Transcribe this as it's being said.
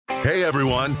Hey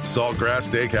everyone, Saltgrass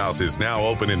Steakhouse is now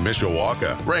open in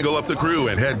Mishawaka. Wrangle up the crew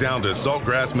and head down to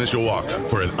Saltgrass Mishawaka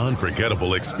for an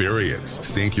unforgettable experience.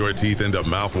 Sink your teeth into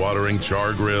mouth-watering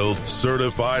char-grilled,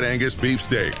 certified Angus beef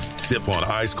steaks. Sip on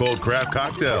ice-cold craft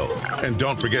cocktails. And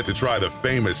don't forget to try the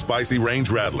famous spicy range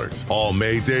rattlers, all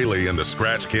made daily in the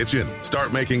Scratch Kitchen.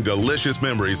 Start making delicious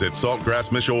memories at Saltgrass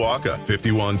Mishawaka,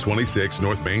 5126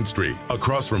 North Main Street,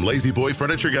 across from Lazy Boy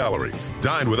Furniture Galleries.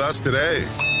 Dine with us today.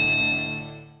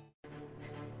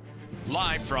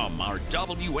 Live from our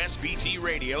WSBT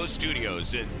radio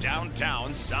studios in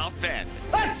downtown South Bend.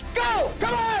 Let's go!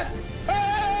 Come on!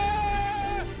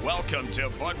 Welcome to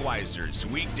Budweiser's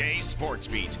Weekday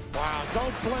Sportsbeat. Wow,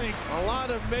 don't blink. A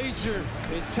lot of major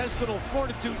intestinal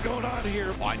fortitude going on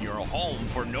here. On your home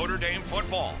for Notre Dame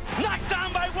football. Knocked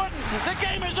down by Wooden. The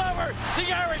game is over.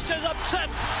 The Irish is upset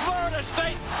Florida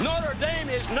State. Notre Dame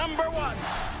is number one.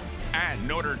 And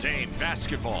Notre Dame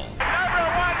basketball. Number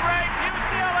one ranked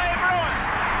UCLA Bruins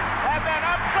have been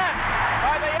upset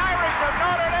by the Irish of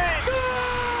Notre Dame.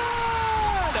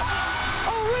 Good!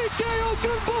 Enrique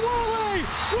Ogunbowale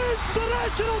wins the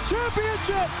national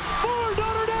championship for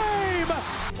Notre Dame.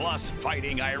 Plus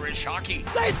Fighting Irish hockey.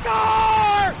 They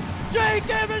score! Jake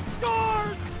Evans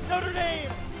scores! Notre Dame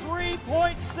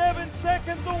 3.7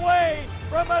 seconds away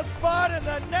from a spot in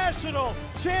the national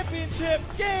championship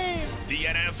game. The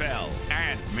NFL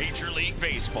and Major League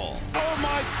Baseball. Oh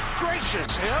my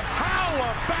gracious! How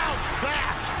about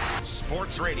that?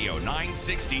 Sports Radio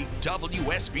 960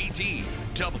 WSBT.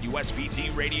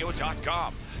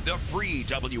 WSBTradio.com. The free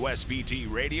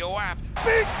WSBT radio app.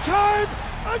 Big time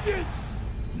onions!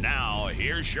 Now,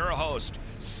 here's your host,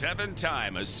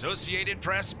 7-time Associated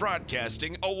Press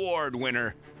Broadcasting Award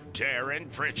winner, Darren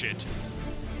Pritchett.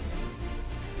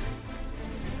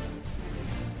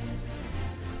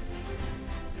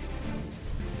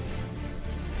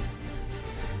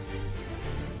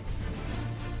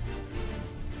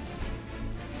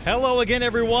 Hello again,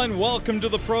 everyone. Welcome to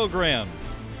the program.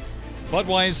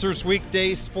 Budweiser's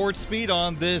Weekday Sportsbeat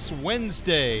on this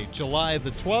Wednesday, July the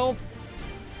 12th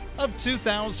of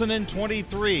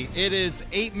 2023. It is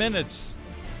 8 minutes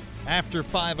after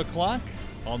 5 o'clock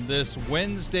on this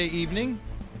Wednesday evening,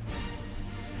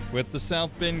 with the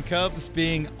South Bend Cubs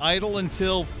being idle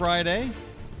until Friday.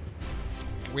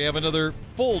 We have another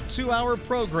full 2-hour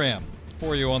program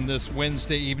for you on this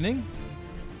Wednesday evening.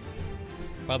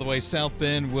 By the way, South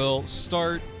Bend will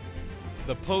start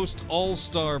the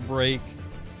post-All-Star break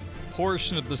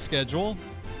portion of the schedule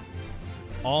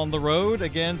on the road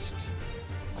against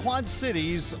Quad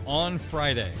Cities on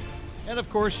Friday. And of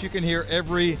course, you can hear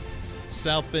every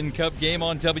South Bend Cub game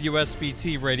on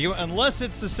WSBT radio, unless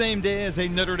it's the same day as a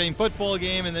Notre Dame football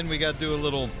game, and then we got to do a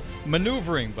little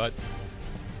maneuvering. But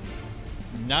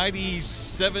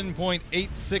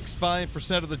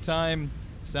 97.865% of the time,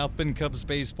 South Bend Cubs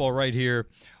baseball right here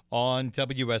on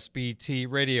WSBT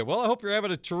radio. Well, I hope you're having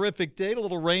a terrific day. A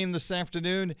little rain this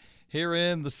afternoon here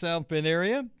in the South Bend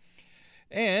area.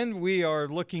 And we are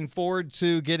looking forward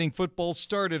to getting football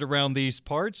started around these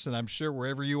parts. And I'm sure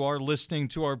wherever you are listening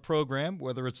to our program,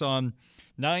 whether it's on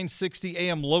 960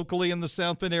 AM locally in the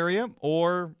South Bend area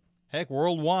or, heck,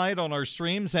 worldwide on our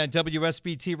streams at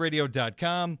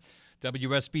WSBTradio.com,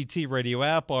 WSBT radio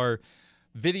app, our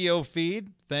video feed,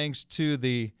 thanks to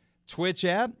the Twitch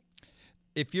app.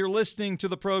 If you're listening to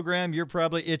the program, you're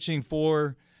probably itching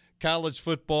for college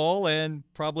football and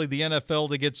probably the NFL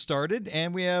to get started.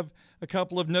 And we have a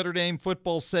couple of Notre Dame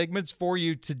football segments for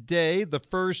you today. The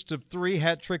first of 3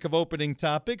 hat trick of opening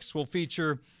topics will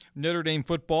feature Notre Dame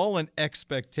football and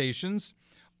expectations.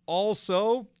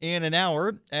 Also, in an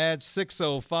hour at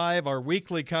 6:05, our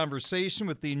weekly conversation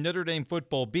with the Notre Dame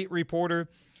football beat reporter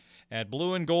at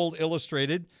Blue and Gold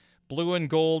Illustrated,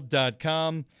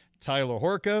 blueandgold.com, Tyler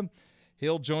Horka.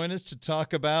 He'll join us to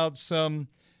talk about some,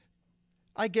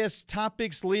 I guess,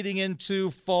 topics leading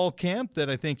into fall camp that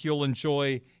I think you'll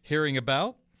enjoy hearing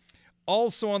about.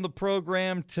 Also on the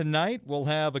program tonight, we'll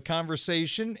have a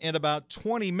conversation in about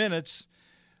 20 minutes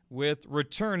with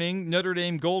returning Notre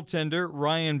Dame goaltender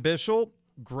Ryan Bischel,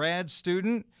 grad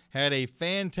student, had a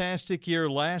fantastic year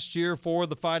last year for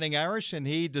the Fighting Irish, and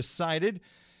he decided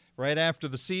right after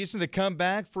the season to come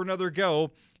back for another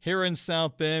go here in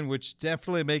South Bend, which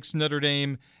definitely makes Notre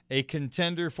Dame a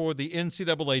contender for the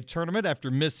NCAA tournament after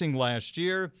missing last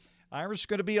year. Irish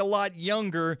going to be a lot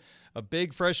younger, a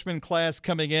big freshman class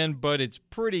coming in, but it's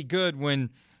pretty good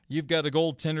when you've got a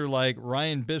goaltender like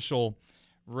Ryan Bischel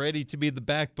ready to be the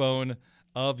backbone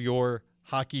of your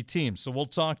hockey team. So we'll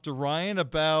talk to Ryan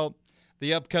about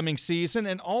the upcoming season,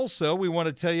 and also we want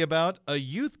to tell you about a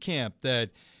youth camp that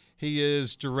he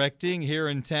is directing here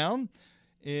in town.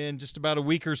 in just about a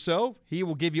week or so. He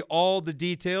will give you all the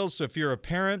details. So if you're a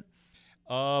parent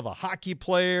of a hockey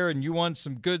player and you want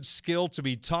some good skill to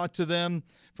be taught to them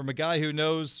from a guy who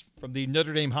knows from the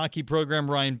Notre Dame hockey program,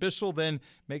 Ryan Bischel, then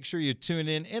make sure you tune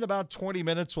in. In about 20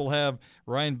 minutes, we'll have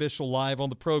Ryan Bischel live on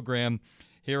the program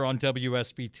here on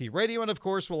WSBT Radio. And, of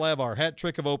course, we'll have our hat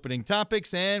trick of opening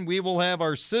topics, and we will have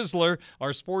our Sizzler,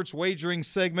 our sports wagering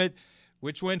segment,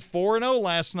 which went 4-0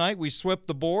 last night. We swept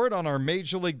the board on our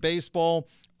Major League Baseball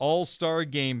All-Star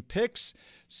Game picks.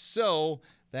 So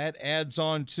that adds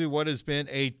on to what has been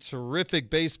a terrific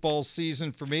baseball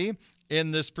season for me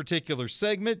in this particular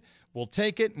segment. We'll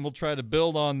take it, and we'll try to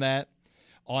build on that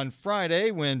on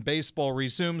Friday when baseball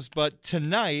resumes. But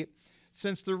tonight,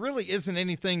 since there really isn't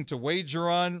anything to wager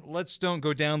on, let's don't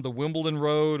go down the Wimbledon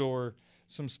road or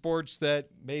some sports that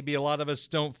maybe a lot of us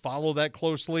don't follow that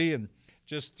closely and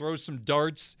just throw some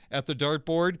darts at the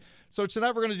dartboard. So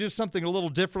tonight we're going to do something a little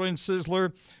different in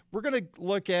Sizzler. We're going to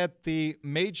look at the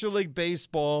Major League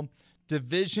Baseball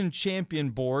division champion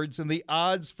boards and the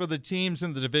odds for the teams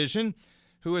in the division,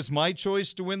 who is my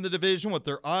choice to win the division, what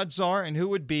their odds are, and who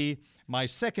would be my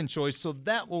second choice. So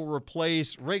that will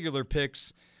replace regular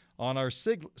picks on our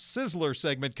Sizzler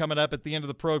segment coming up at the end of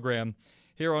the program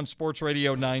here on Sports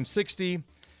Radio 960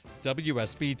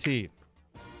 WSBT.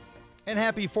 And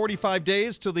happy 45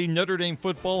 days to the Notre Dame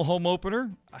football home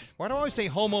opener. Why do I always say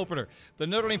home opener? The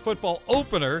Notre Dame football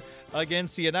opener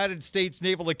against the United States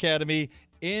Naval Academy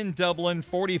in Dublin.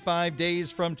 45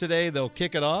 days from today, they'll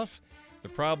kick it off.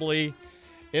 They're probably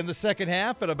in the second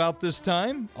half at about this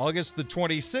time, August the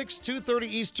 26th, 2:30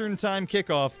 Eastern Time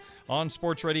kickoff on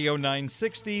Sports Radio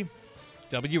 960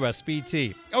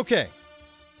 WSBT. Okay.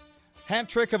 Hat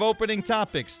trick of opening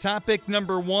topics. Topic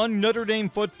number 1, Notre Dame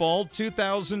football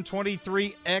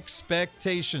 2023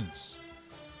 expectations.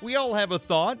 We all have a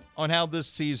thought on how this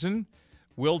season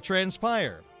will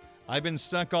transpire. I've been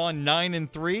stuck on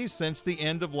 9-3 since the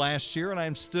end of last year, and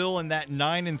I'm still in that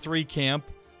 9-3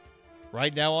 camp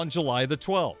right now on July the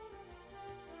 12th.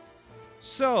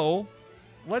 So,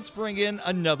 let's bring in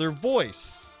another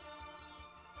voice.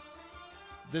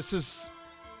 This is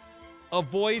a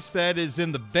voice that is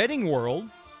in the betting world,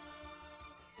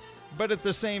 but at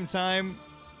the same time,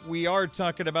 we are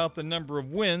talking about the number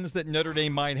of wins that Notre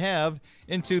Dame might have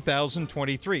in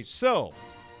 2023. So,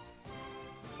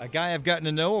 a guy I've gotten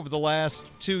to know over the last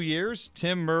 2 years,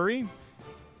 Tim Murray,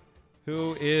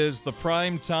 who is the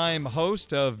primetime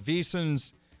host of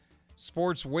VSiN's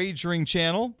sports wagering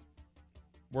channel,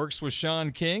 works with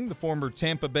Sean King, the former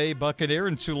Tampa Bay Buccaneer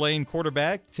and Tulane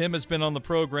quarterback. Tim has been on the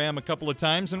program a couple of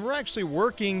times, and we're actually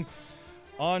working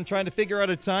on trying to figure out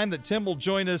a time that Tim will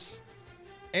join us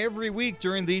every week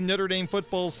during the Notre Dame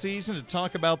football season to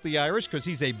talk about the Irish, because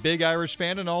he's a big Irish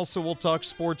fan, and also we'll talk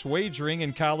sports wagering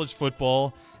and college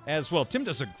football as well. Tim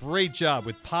does a great job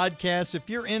with podcasts. If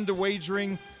you're into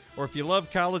wagering or if you love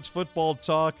college football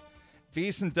talk,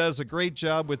 VSiN does a great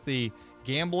job with the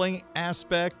gambling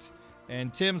aspect.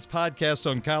 And Tim's podcast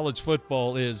on college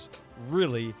football is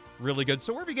really, really good.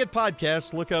 So wherever you get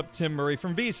podcasts, look up Tim Murray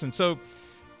from VSiN. So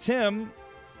Tim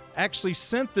actually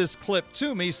sent this clip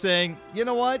to me saying, you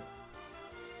know what?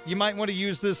 You might want to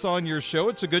use this on your show.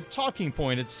 It's a good talking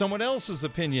point. It's someone else's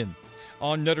opinion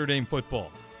on Notre Dame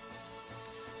football.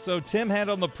 So Tim had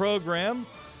on the program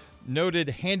noted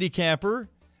handicapper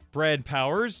Brad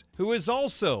Powers, who is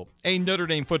also a Notre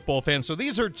Dame football fan. So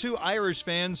these are two Irish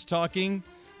fans talking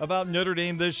about Notre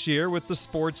Dame this year with the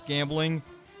sports gambling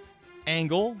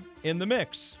angle in the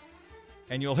mix.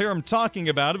 And you'll hear him talking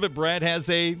about it, but Brad has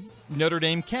a Notre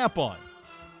Dame cap on.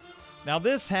 Now,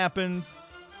 this happened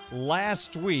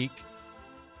last week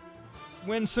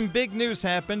when some big news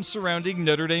happened surrounding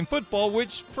Notre Dame football,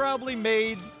 which probably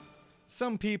made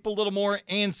some people a little more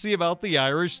antsy about the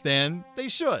Irish than they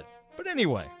should. But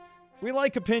anyway, we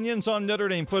like opinions on Notre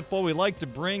Dame football. We like to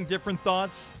bring different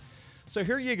thoughts. So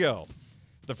here you go.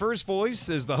 The first voice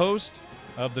is the host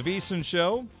of the VSiN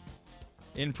show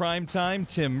in prime time,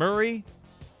 Tim Murray,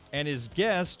 and his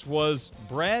guest was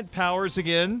Brad Powers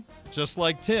again, just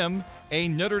like Tim, a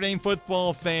Notre Dame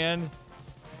football fan.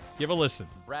 Give a listen.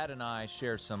 Brad and I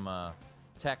share some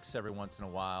texts every once in a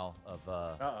while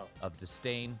of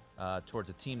disdain towards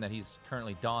a team that he's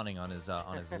currently donning on his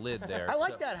lid there. I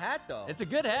like that hat, though. It's a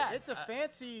good hat. It's a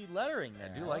fancy lettering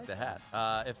there. I do like the hat.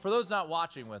 If for those not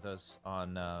watching with us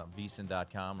on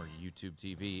VSiN.com or YouTube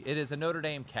TV, it is a Notre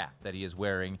Dame cap that he is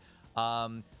wearing.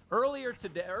 Earlier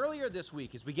this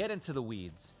week, as we get into the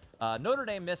weeds, Notre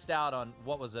Dame missed out on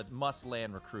what was a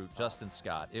must-land recruit, Justin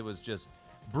Scott. It was just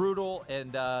brutal,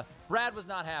 and Brad was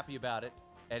not happy about it.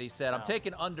 And he said, I'm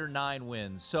taking under 9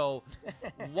 wins. So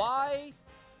why?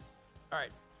 All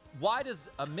right. Why does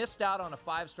a missed out on a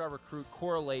 5-star recruit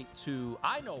correlate to,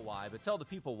 I know why, but tell the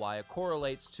people why it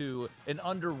correlates to an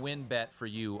under-win bet for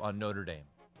you on Notre Dame?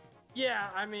 Yeah,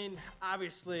 I mean,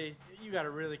 obviously, you got to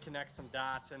really connect some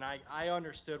dots, and I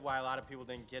understood why a lot of people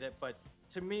didn't get it, but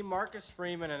to me, Marcus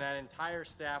Freeman and that entire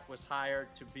staff was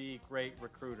hired to be great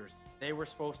recruiters. They were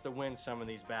supposed to win some of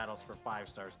these battles for 5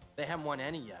 stars. They haven't won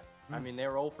any yet. I mean, they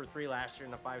were 0 for 3 last year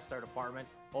in the 5-star department,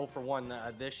 0 for 1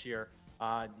 this year.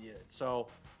 So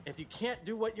if you can't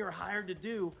do what you're hired to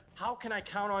do, how can I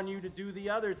count on you to do the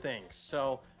other things?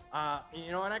 So,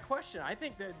 and I question, I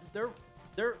think that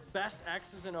they're best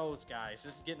X's and O's guys.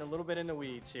 Just getting a little bit in the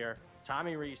weeds here.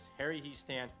 Tommy Reese, Harry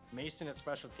Heastan, Mason at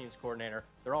special teams coordinator,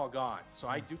 they're all gone. So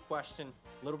I do question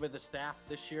a little bit of the staff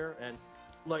this year. And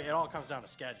look, it all comes down to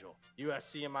schedule.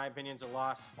 USC, in my opinion, is a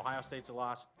loss. Ohio State's a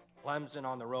loss. Clemson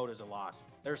on the road is a loss.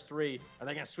 There's 3. Are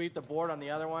they going to sweep the board on the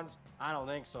other ones? I don't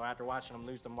think so. After watching them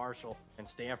lose to Marshall and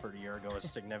Stanford a year ago as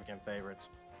significant favorites.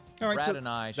 All right, Brad so and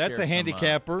I that's a share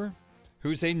handicapper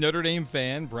who's a Notre Dame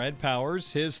fan, Brad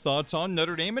Powers. His thoughts on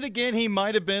Notre Dame. And again, he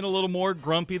might have been a little more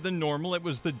grumpy than normal. It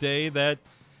was the day that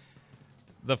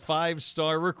the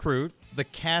 5-star recruit, the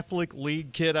Catholic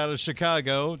League kid out of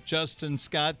Chicago, Justin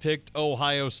Scott, picked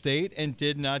Ohio State and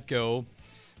did not go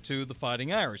to the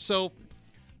Fighting Irish. So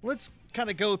let's kind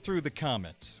of go through the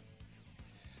comments.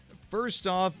 First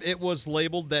off, it was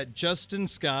labeled that Justin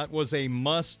Scott was a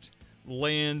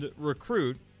must-land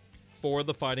recruit for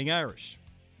the Fighting Irish.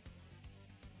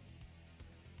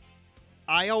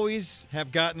 I always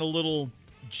have gotten a little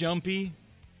jumpy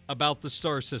about the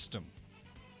star system.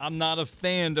 I'm not a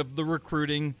fan of the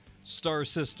recruiting star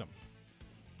system.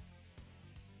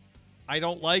 I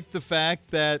don't like the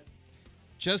fact that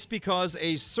just because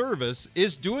a service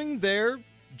is doing their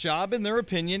job, in their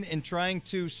opinion, in trying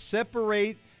to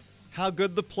separate how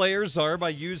good the players are by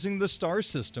using the star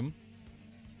system,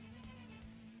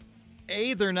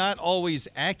 A, they're not always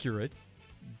accurate.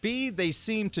 B, they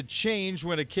seem to change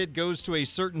when a kid goes to a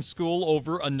certain school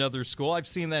over another school. I've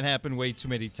seen that happen way too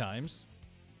many times.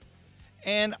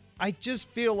 And I just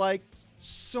feel like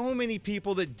so many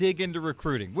people that dig into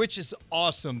recruiting, which is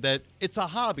awesome, that it's a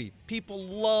hobby. People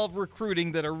love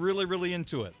recruiting that are really, really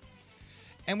into it.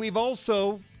 And we've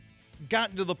also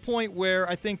gotten to the point where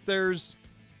I think this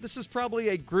is probably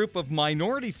a group of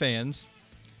minority fans,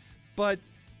 but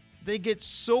they get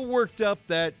so worked up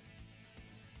that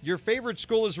your favorite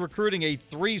school is recruiting a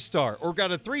 3-star or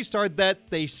got a 3-star that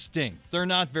they stink. They're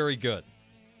not very good.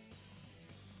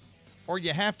 Or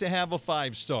you have to have a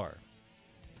 5-star.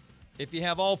 If you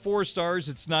have all 4 stars,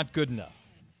 it's not good enough.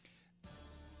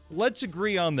 Let's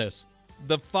agree on this.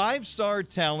 The 5-star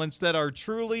talents that are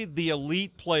truly the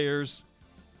elite players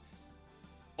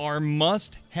are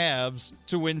must-haves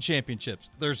to win championships.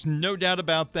 There's no doubt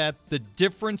about that. The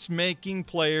difference-making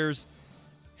players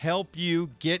help you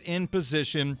get in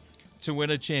position to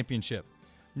win a championship.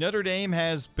 Notre Dame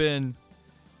has been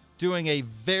doing a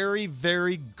very,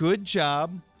 very good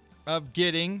job of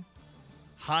getting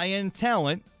high-end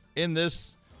talent in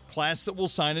this class that will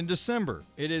sign in December.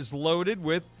 It is loaded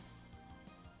with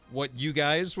what you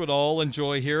guys would all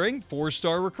enjoy hearing,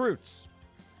 4-star recruits.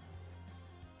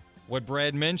 What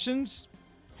Brad mentions,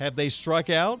 have they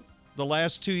struck out the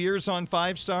last 2 years on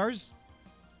 5 stars?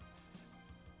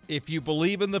 If you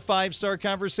believe in the 5-star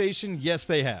conversation, yes,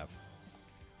 they have.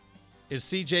 Is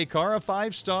C.J. Carr a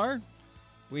 5-star?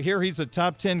 We hear he's a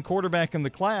top 10 quarterback in the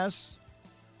class.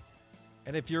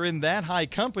 And if you're in that high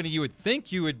company, you would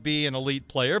think you would be an elite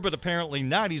player, but apparently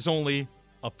not. He's only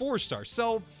a 4-star.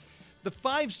 So the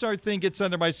 5-star thing gets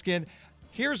under my skin.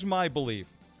 Here's my belief.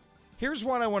 Here's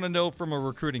what I want to know from a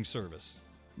recruiting service.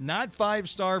 Not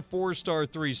 5-star, 4-star,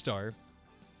 3-star.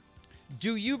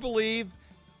 Do you believe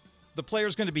the player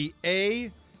is going to be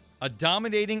A, a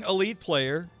dominating elite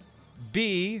player,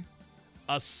 B,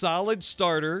 a solid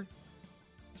starter,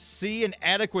 C, an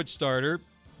adequate starter,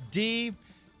 D,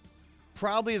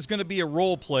 probably is going to be a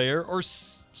role player, or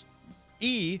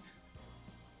E,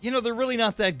 they're really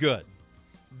not that good?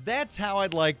 That's how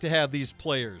I'd like to have these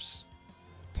players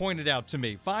pointed out to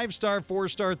me. 5-star,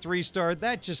 4-star, 3-star,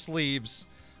 that just leaves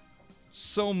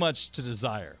so much to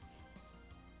desire.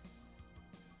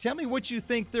 Tell me what you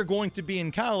think they're going to be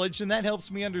in college, and that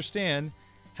helps me understand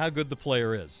how good the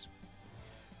player is.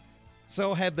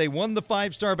 So have they won the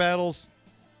 5-star battles?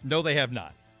 No, they have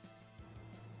not.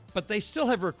 But they still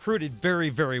have recruited very,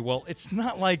 very well. It's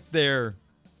not like they're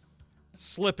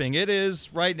slipping. It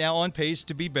is right now on pace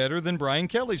to be better than Brian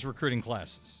Kelly's recruiting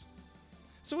classes.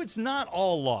 So it's not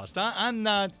all lost. I'm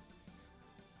not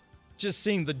just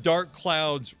seeing the dark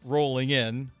clouds rolling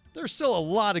in. There's still a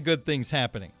lot of good things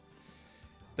happening.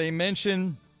 They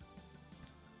mention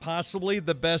possibly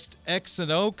the best X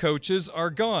and O coaches are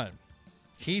gone.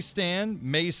 Hiestand,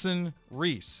 Mason,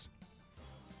 Reese.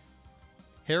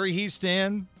 Harry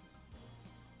Hiestand,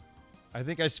 I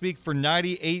think I speak for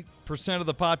 98% of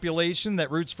the population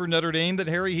that roots for Notre Dame, that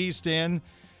Harry Hiestand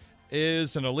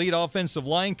is an elite offensive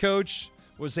line coach,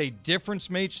 was a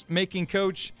difference-making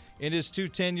coach in his 2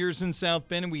 tenures in South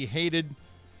Bend, and we hated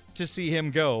to see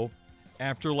him go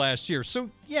after last year. So,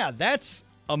 yeah, that's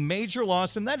a major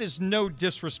loss, and that is no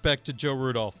disrespect to Joe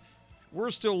Rudolph. We're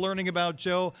still learning about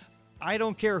Joe. I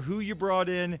don't care who you brought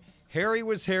in. Harry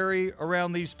was Harry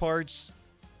around these parts.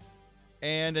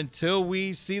 And until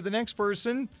we see the next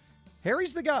person,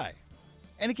 Harry's the guy.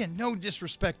 And again, no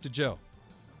disrespect to Joe.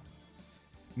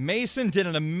 Mason did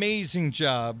an amazing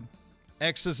job,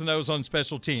 X's and O's on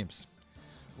special teams.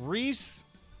 Reese,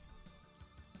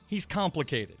 he's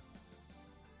complicated.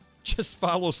 Just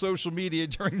follow social media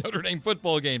during Notre Dame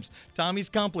football games. Tommy's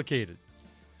complicated.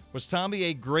 Was Tommy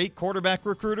a great quarterback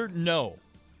recruiter? No.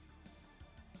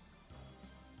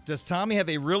 Does Tommy have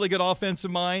a really good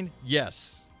offensive mind?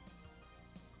 Yes.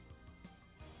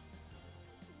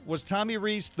 Was Tommy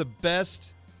Reese the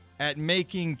best at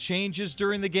making changes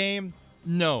during the game?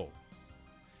 No.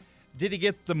 Did he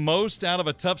get the most out of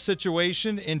a tough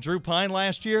situation in Drew Pine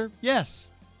last year? Yes.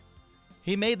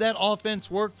 He made that offense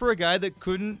work for a guy that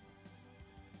couldn't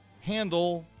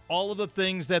handle all of the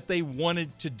things that they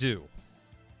wanted to do.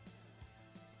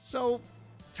 So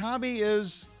Tommy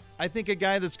is, I think, a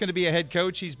guy that's going to be a head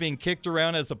coach. He's being kicked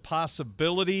around as a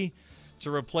possibility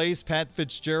to replace Pat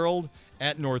Fitzgerald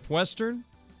at Northwestern.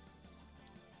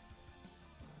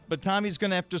 But Tommy's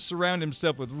going to have to surround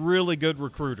himself with really good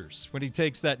recruiters when he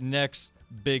takes that next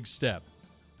big step.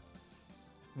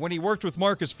 When he worked with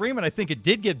Marcus Freeman, I think it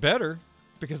did get better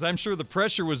because I'm sure the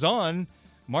pressure was on.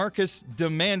 Marcus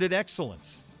demanded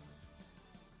excellence.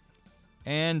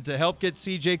 And to help get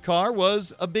C.J. Carr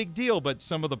was a big deal, but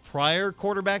some of the prior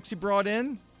quarterbacks he brought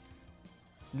in,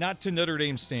 not to Notre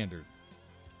Dame standard.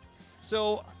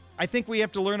 So I think we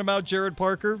have to learn about Jared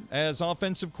Parker as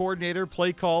offensive coordinator,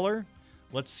 play caller.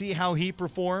 Let's see how he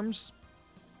performs.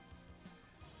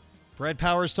 Brad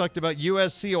Powers talked about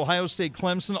USC, Ohio State,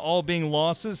 Clemson all being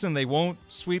losses, and they won't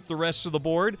sweep the rest of the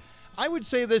board. I would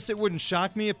say this, it wouldn't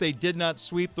shock me if they did not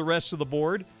sweep the rest of the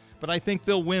board, but I think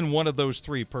they'll win one of those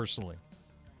three personally.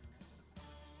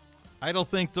 I don't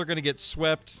think they're going to get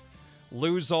swept,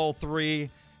 lose all three,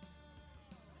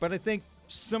 but I think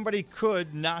somebody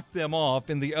could knock them off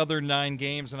in the other 9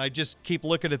 games, and I just keep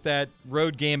looking at that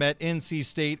road game at NC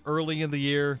State early in the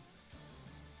year.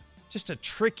 Just a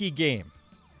tricky game.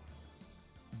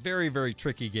 Very, very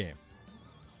tricky game.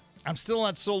 I'm still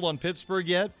not sold on Pittsburgh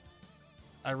yet.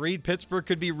 I read Pittsburgh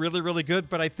could be really, really good,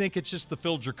 but I think it's just the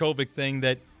Phil Dracovic thing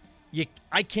that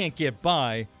I can't get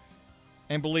by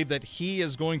and believe that he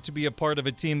is going to be a part of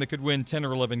a team that could win 10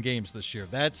 or 11 games this year.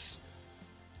 That's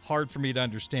hard for me to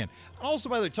understand. Also,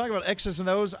 by the way, talking about X's and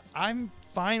O's, I'm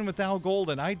fine with Al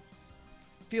Golden. I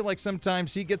feel like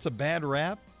sometimes he gets a bad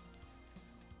rap.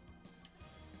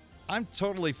 I'm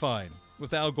totally fine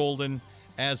with Al Golden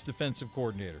as defensive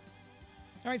coordinator.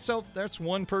 All right, so that's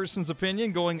one person's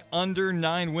opinion going under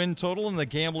 9 win total in the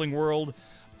gambling world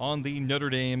on the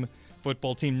Notre Dame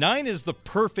football team. 9 is the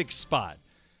perfect spot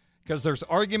because there's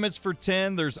arguments for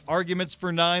 10, there's arguments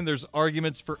for 9, there's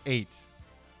arguments for 8.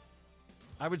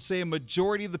 I would say a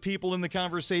majority of the people in the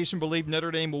conversation believe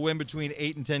Notre Dame will win between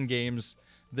 8 and 10 games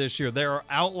this year. There are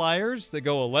outliers that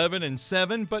go 11 and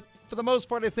 7, but for the most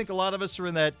part, I think a lot of us are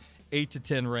in that 8 to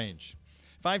 10 range.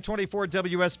 524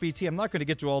 WSBT. I'm not going to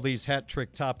get to all these hat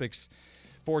trick topics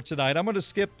for tonight. I'm going to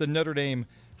skip the Notre Dame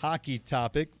hockey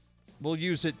topic. We'll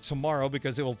use it tomorrow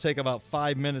because it will take about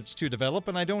 5 minutes to develop,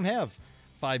 and I don't have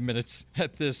 5 minutes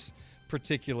at this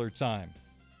particular time.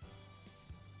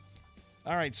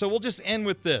 All right, so we'll just end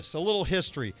with this, a little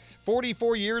history.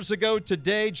 44 years ago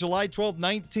today, July 12,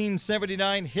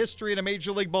 1979, history in a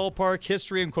Major League ballpark,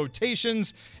 history in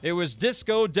quotations. It was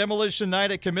Disco Demolition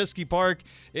Night at Comiskey Park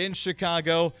in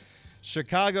Chicago.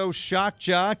 Chicago shock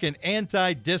jock and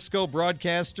anti-disco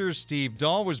broadcaster Steve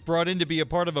Dahl was brought in to be a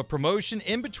part of a promotion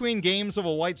in between games of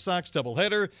a White Sox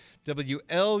doubleheader.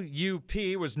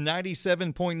 WLUP was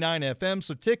 97.9 FM,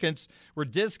 so tickets were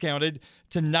discounted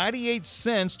to 98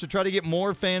 cents to try to get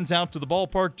more fans out to the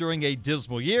ballpark during a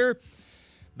dismal year.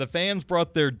 The fans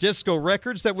brought their disco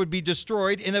records that would be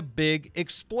destroyed in a big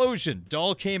explosion.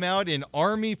 Dahl came out in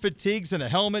Army fatigues and a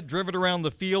helmet, driven around the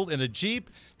field in a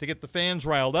Jeep to get the fans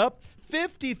riled up.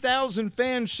 50,000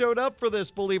 fans showed up for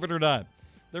this, believe it or not.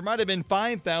 There might have been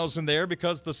 5,000 there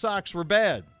because the Sox were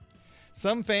bad.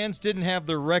 Some fans didn't have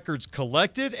their records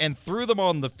collected and threw them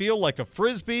on the field like a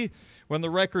Frisbee. when the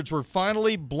records were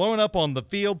finally blown up on the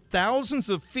field. Thousands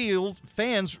of field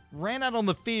fans ran out on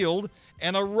the field,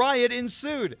 and a riot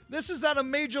ensued. This is at a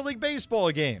Major League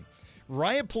Baseball game.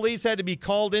 Riot police had to be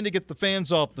called in to get the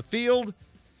fans off the field.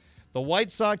 The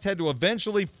White Sox had to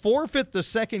eventually forfeit the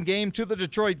second game to the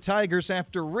Detroit Tigers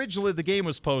after originally the game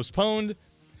was postponed.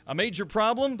 A major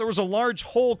problem, there was a large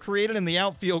hole created in the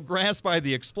outfield grass by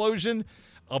the explosion.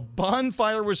 A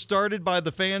bonfire was started by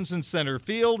the fans in center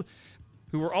field,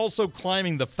 who were also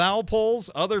climbing the foul poles.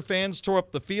 Other fans tore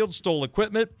up the field, stole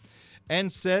equipment,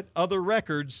 and set other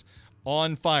records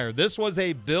on fire. This was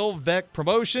a Bill Veeck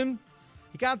promotion.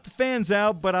 He got the fans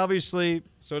out, but obviously,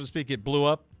 so to speak, it blew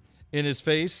up in his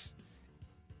face.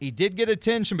 He did get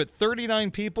attention, but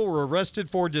 39 people were arrested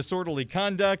for disorderly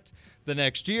conduct. The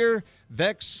next year,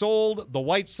 Veeck sold the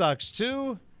White Sox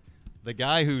to the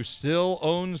guy who still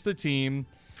owns the team,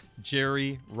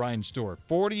 Jerry Reinsdorf.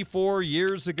 44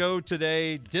 years ago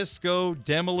today, Disco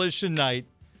Demolition Night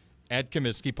at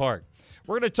Comiskey Park.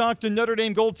 We're going to talk to Notre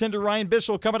Dame goaltender Ryan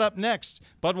Bischel coming up next.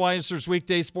 Budweiser's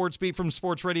Weekday Sports Beat from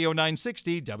Sports Radio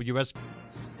 960 WSB.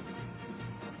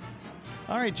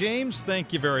 All right, James,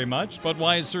 thank you very much.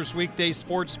 Budweiser's Weekday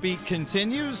Sports Beat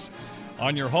continues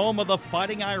on your home of the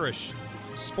Fighting Irish.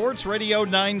 Sports Radio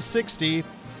 960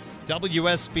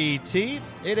 WSBT.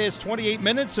 It is 28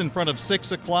 minutes in front of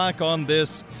 6 o'clock on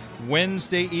this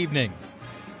Wednesday evening.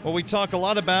 Well, we talk a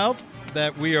lot about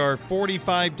that we are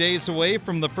 45 days away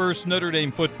from the first Notre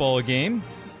Dame football game.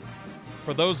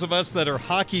 For those of us that are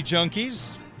hockey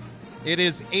junkies, it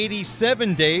is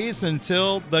 87 days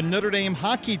until the Notre Dame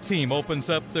hockey team opens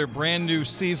up their brand new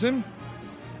season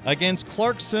against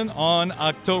Clarkson on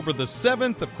October the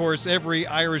 7th. Of course, every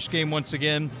Irish game once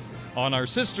again on our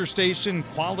sister station,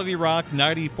 Quality Rock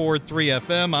 94.3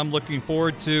 FM. I'm looking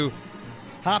forward to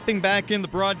hopping back in the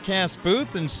broadcast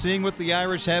booth and seeing what the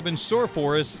Irish have in store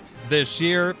for us this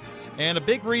year. And a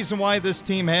big reason why this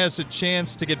team has a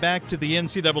chance to get back to the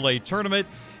NCAA tournament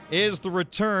is the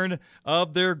return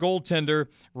of their goaltender,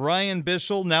 Ryan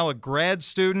Bischel, now a grad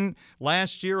student.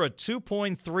 Last year, a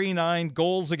 2.39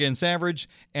 goals against average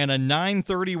and a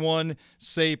 .931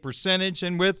 save percentage.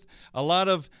 And with a lot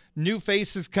of new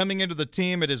faces coming into the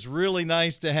team, it is really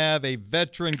nice to have a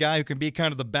veteran guy who can be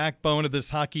kind of the backbone of this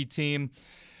hockey team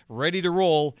ready to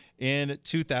roll in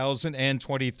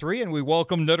 2023. And we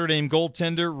welcome Notre Dame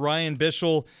goaltender Ryan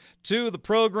Bischel to the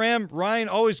program. Ryan,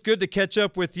 always good to catch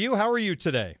up with you. How are you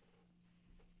today?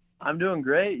 I'm doing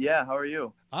great. Yeah, how are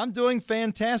you? I'm doing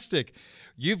fantastic.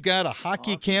 You've got a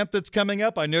hockey camp that's coming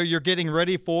up. I know you're getting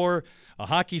ready for a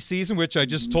hockey season, which I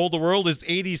just told the world is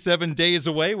 87 days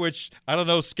away, which I don't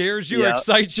know, scares you or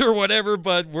excites you or whatever,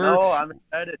 but we're... Oh, I'm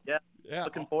excited. Yeah.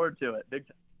 Looking forward to it. Big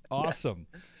time. Awesome.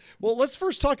 Yeah. Well, let's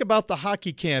first talk about the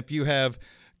hockey camp you have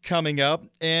coming up.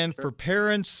 And for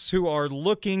parents who are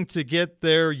looking to get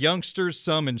their youngsters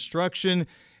some instruction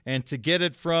and to get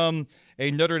it from a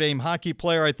Notre Dame hockey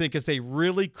player, I think is a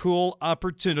really cool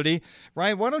opportunity.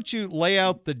 Ryan, why don't you lay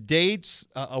out the dates,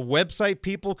 a website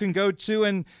people can go to,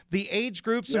 and the age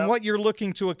groups and what you're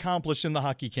looking to accomplish in the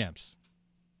hockey camps?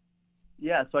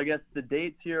 Yeah, so I guess the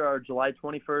dates here are July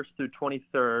 21st through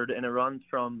 23rd, and it runs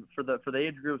from, for the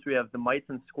age groups, we have the Mites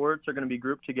and Squirts are going to be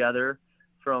grouped together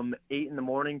from 8 in the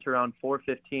morning to around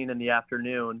 4:15 in the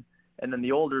afternoon. And then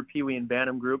the older Pee Wee and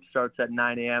Bantam group starts at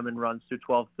 9 a.m. and runs through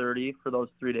 12:30 for those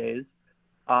 3 days.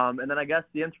 And then I guess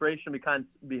the inspiration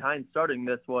behind starting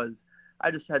this was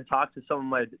I just had talked to some of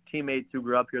my teammates who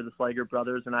grew up here, the Slager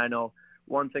brothers, and I know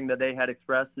one thing that they had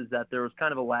expressed is that there was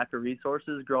kind of a lack of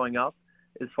resources growing up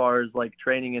as far as like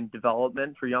training and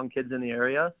development for young kids in the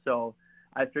area. So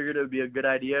I figured it would be a good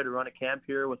idea to run a camp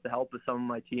here with the help of some of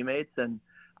my teammates. And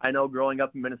I know growing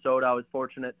up in Minnesota, I was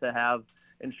fortunate to have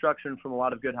instruction from a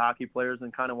lot of good hockey players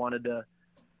and kind of wanted to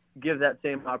give that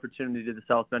same opportunity to the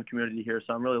South Bend community here.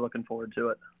 So I'm really looking forward to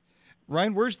it.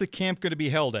 Ryan, where's the camp going to be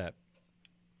held at?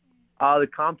 The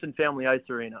Compton Family Ice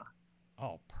Arena.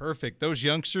 Oh, perfect. Those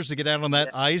youngsters to get out on that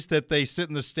ice that they sit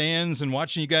in the stands and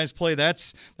watching you guys play,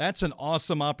 that's an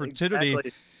awesome opportunity.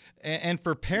 Exactly. And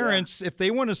for parents, if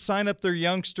they want to sign up their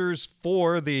youngsters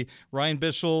for the Ryan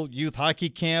Bischel Youth Hockey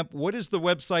Camp, what is the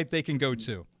website they can go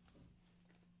to?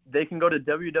 They can go to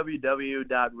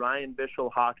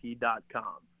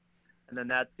www.ryanbischelhockey.com. And then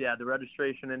that's, the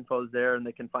registration info is there, and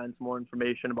they can find some more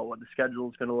information about what the schedule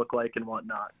is going to look like and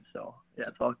whatnot. So,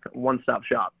 it's all one-stop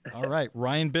shop. All right,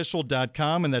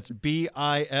 ryanbischel.com, and that's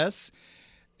B-I-S.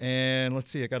 And let's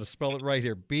see, I got to spell it right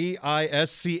here,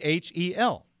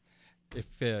 B-I-S-C-H-E-L. if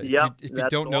you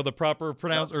don't know the proper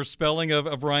pronounce or spelling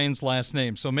of Ryan's last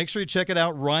name. So make sure you check it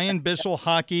out,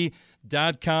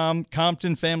 RyanBischelHockey.com.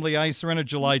 Compton Family Ice Arena,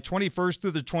 July 21st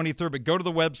through the 23rd. But go to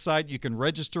the website. You can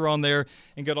register on there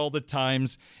and get all the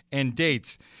times and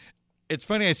dates. It's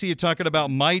funny, I see you talking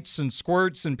about mites and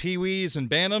squirts and peewees and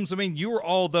bantams. I mean, you were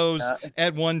all those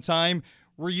at one time.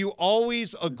 Were you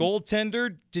always a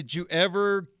goaltender? Did you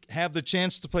ever have the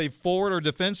chance to play forward or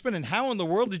defenseman? And how in the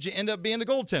world did you end up being a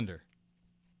goaltender?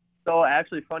 So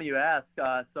actually, funny you ask.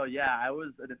 I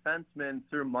was a defenseman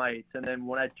through mites, and then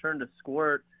when I turned to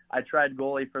squirt, I tried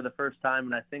goalie for the first time,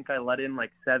 and I think I let in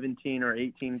like 17 or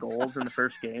 18 goals in the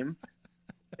first game.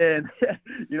 And,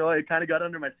 it kind of got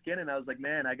under my skin, and I was like,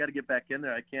 man, I got to get back in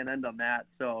there. I can't end on that.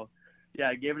 So, yeah,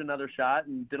 I gave it another shot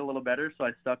and did a little better, so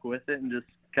I stuck with it and just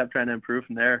kept trying to improve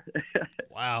from there.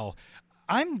 Wow.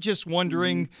 I'm just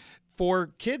wondering,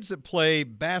 for kids that play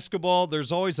basketball,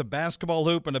 there's always a basketball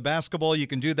hoop and a basketball. You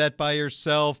can do that by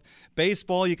yourself.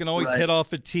 Baseball, you can always hit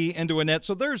off a tee into a net.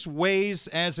 So there's ways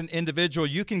as an individual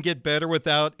you can get better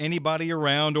without anybody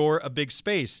around or a big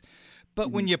space.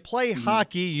 But when you play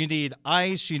hockey, you need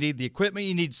ice, you need the equipment,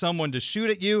 you need someone to shoot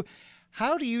at you.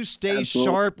 How do you stay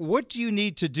sharp? What do you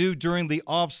need to do during the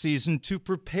off season to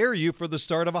prepare you for the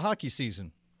start of a hockey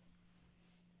season?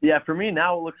 Yeah, for me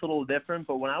now it looks a little different,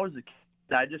 but when I was a kid,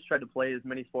 I just tried to play as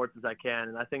many sports as I can.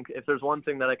 And I think if there's one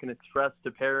thing that I can express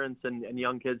to parents and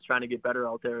young kids trying to get better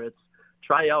out there, it's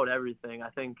try out everything. I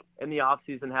think in the off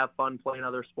season, have fun playing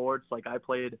other sports. Like I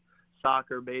played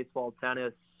soccer, baseball,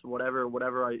 tennis, whatever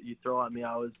you throw at me,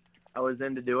 I was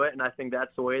in to do it. And I think that's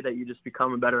the way that you just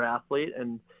become a better athlete.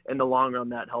 And in the long run,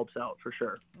 that helps out for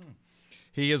sure.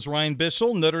 He is Ryan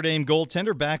Bischel, Notre Dame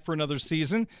goaltender, back for another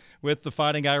season with the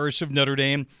Fighting Irish of Notre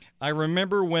Dame. I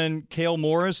remember when Cale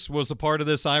Morris was a part of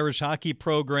this Irish hockey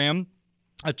program,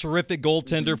 a terrific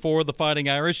goaltender for the Fighting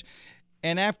Irish.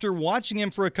 And after watching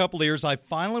him for a couple of years, I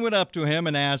finally went up to him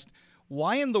and asked,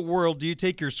 why in the world do you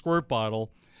take your squirt bottle?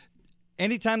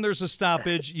 Anytime there's a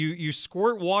stoppage, you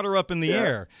squirt water up in the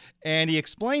air. And he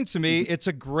explained to me it's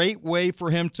a great way for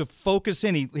him to focus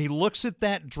in. He looks at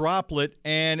that droplet,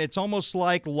 and it's almost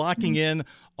like locking in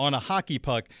on a hockey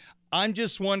puck. I'm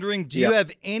just wondering, do you have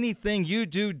anything you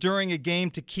do during a game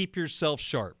to keep yourself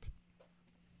sharp?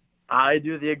 I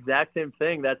do the exact same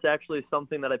thing. That's actually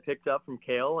something that I picked up from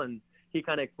Cale, and he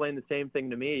kind of explained the same thing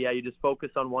to me. Yeah, you just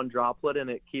focus on one droplet, and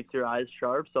it keeps your eyes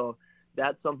sharp. So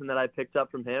that's something that I picked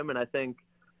up from him. And I think,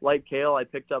 like Cale, I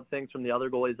picked up things from the other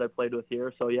goalies I played with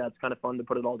here. So, yeah, it's kind of fun to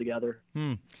put it all together.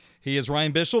 He is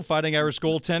Ryan Bischel, Fighting Irish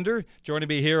goaltender, joining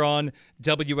me here on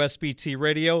WSBT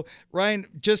Radio. Ryan,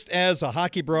 just as a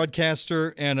hockey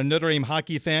broadcaster and a Notre Dame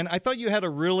hockey fan, I thought you had a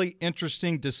really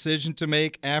interesting decision to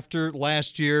make after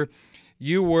last year.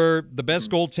 You were the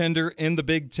best goaltender in the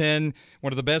Big Ten,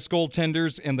 one of the best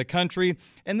goaltenders in the country,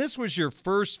 and this was your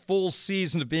first full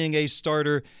season of being a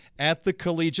starter at the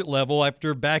collegiate level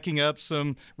after backing up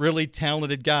some really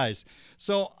talented guys.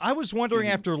 So I was wondering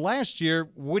after last year,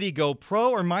 would he go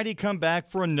pro or might he come back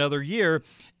for another year?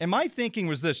 And my thinking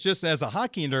was this, just as a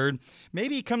hockey nerd,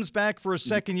 maybe he comes back for a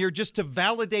second year just to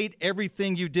validate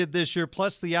everything you did this year,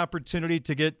 plus the opportunity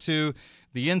to get to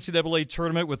the NCAA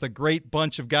tournament with a great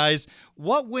bunch of guys.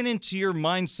 What went into your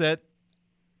mindset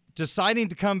deciding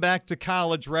to come back to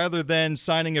college rather than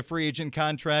signing a free agent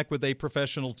contract with a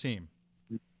professional team?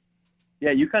 Yeah,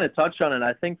 you kind of touched on it.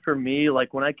 I think for me,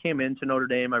 like when I came into Notre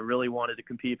Dame, I really wanted to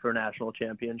compete for a national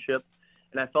championship.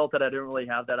 And I felt that I didn't really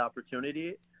have that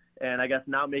opportunity. And I guess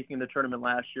not making the tournament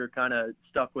last year kind of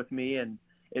stuck with me, and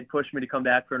it pushed me to come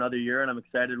back for another year. And I'm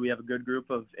excited we have a good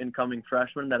group of incoming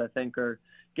freshmen that I think are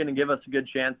going to give us a good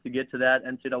chance to get to that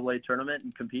NCAA tournament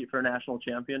and compete for a national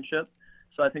championship.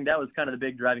 So I think that was kind of the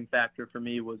big driving factor for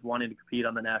me, was wanting to compete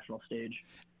on the national stage.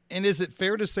 And is it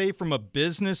fair to say from a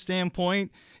business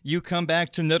standpoint, you come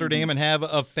back to Notre Dame and have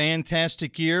a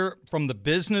fantastic year? From the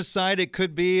business side, it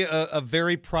could be a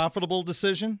very profitable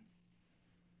decision?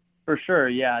 For sure,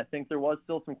 yeah. I think there was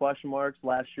still some question marks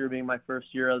last year being my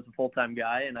first year as a full-time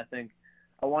guy, and I think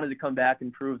I wanted to come back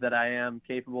and prove that I am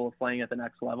capable of playing at the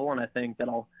next level, and I think that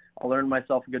I'll earn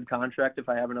myself a good contract if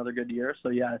I have another good year. So,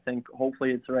 yeah, I think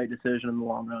hopefully it's the right decision in the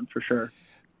long run for sure.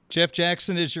 Jeff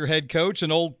Jackson is your head coach,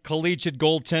 an old collegiate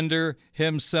goaltender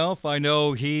himself. I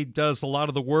know he does a lot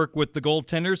of the work with the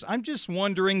goaltenders. I'm just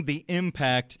wondering the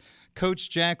impact Coach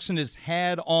Jackson has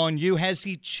had on you. Has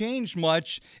he changed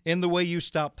much in the way you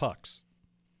stop pucks?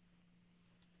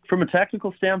 From a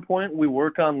technical standpoint, we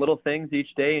work on little things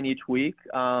each day and each week.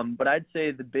 But I'd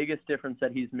say the biggest difference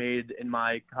that he's made in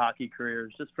my hockey career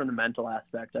is just from the mental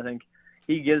aspect. I think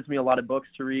he gives me a lot of books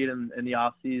to read in the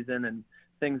off season and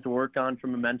things to work on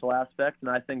from a mental aspect, and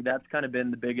I think that's kind of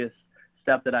been the biggest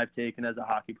step that I've taken as a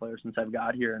hockey player since I've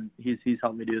got here, and he's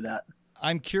helped me do that.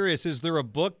 I'm curious, is there a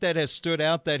book that has stood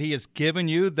out that he has given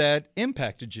you that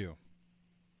impacted you?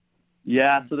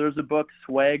 Yeah, so there's a book,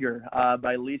 Swagger,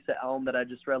 by Lisa Elm that I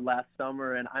just read last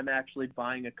summer, and I'm actually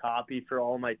buying a copy for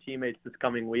all my teammates this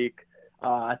coming week.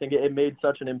 I think it made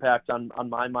such an impact on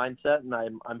my mindset, and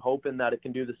I'm hoping that it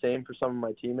can do the same for some of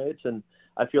my teammates, and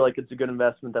I feel like it's a good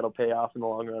investment that'll pay off in the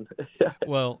long run.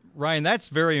 Well, Ryan, that's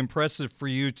very impressive for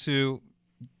you to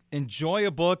enjoy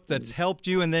a book that's helped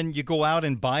you, and then you go out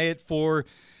and buy it for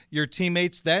your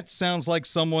teammates. That sounds like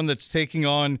someone that's taking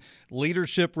on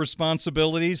leadership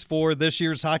responsibilities for this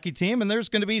year's hockey team, and there's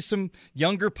going to be some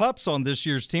younger pups on this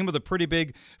year's team with a pretty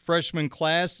big freshman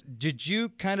class. Did you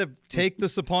kind of take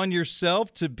this upon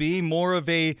yourself to be more of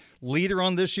a leader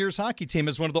on this year's hockey team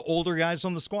as one of the older guys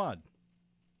on the squad?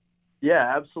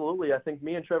 Yeah, absolutely. I think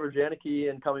me and Trevor Janicki,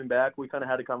 and coming back, we kind of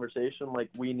had a conversation like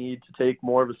we need to take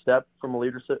more of a step from a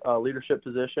leadership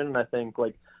position. And I think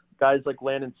like guys like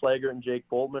Landon Slager and Jake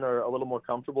Boltman are a little more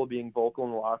comfortable being vocal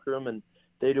in the locker room, and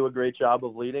they do a great job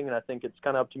of leading. And I think it's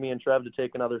kind of up to me and Trev to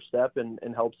take another step and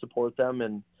help support them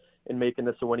in making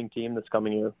this a winning team this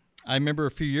coming year. I remember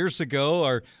a few years ago,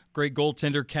 our great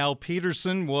goaltender Cal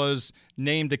Peterson was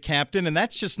named a captain, and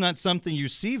that's just not something you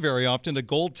see very often, a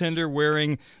goaltender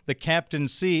wearing the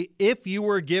captaincy. If you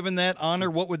were given that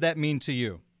honor, what would that mean to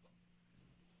you?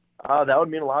 That would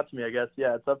mean a lot to me, I guess.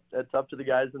 Yeah, it's up to the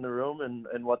guys in the room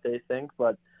and what they think,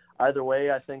 but either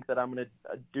way, I think that I'm going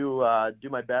to do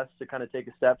my best to kind of take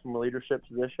a step from a leadership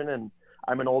position, and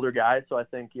I'm an older guy, so I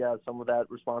think, yeah, some of that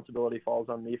responsibility falls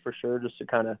on me for sure, just to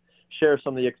kind of share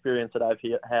some of the experience that I've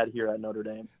had here at Notre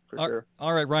Dame, for sure.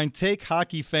 All right, Ryan, take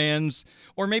hockey fans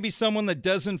or maybe someone that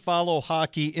doesn't follow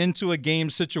hockey into a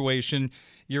game situation.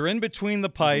 You're in between the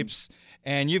pipes,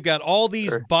 and you've got all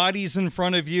these bodies in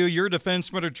front of you. Your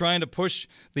defensemen are trying to push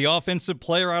the offensive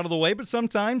player out of the way, but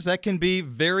sometimes that can be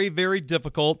very, very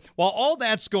difficult. While all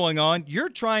that's going on, you're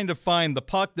trying to find the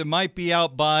puck that might be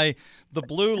out by the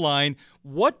blue line.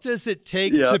 What does it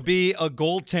take to be a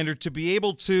goaltender, to be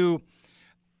able to,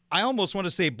 I almost want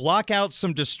to say, block out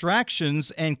some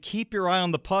distractions and keep your eye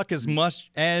on the puck as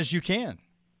much as you can?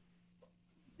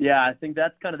 Yeah, I think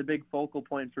that's kind of the big focal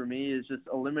point for me, is just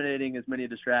eliminating as many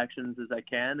distractions as I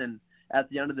can. And at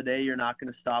the end of the day, you're not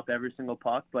going to stop every single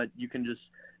puck, but you can just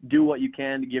do what you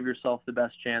can to give yourself the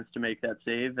best chance to make that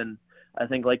save. And I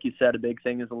think, like you said, a big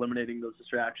thing is eliminating those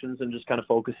distractions and just kind of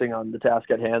focusing on the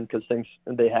task at hand, because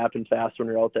they happen fast when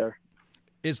you're out there.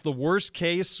 Is the worst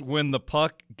case when the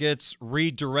puck gets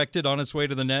redirected on its way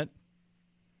to the net?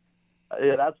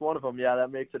 Yeah, that's one of them. Yeah,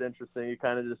 that makes it interesting. You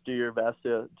kind of just do your best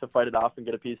to fight it off and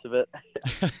get a piece of it.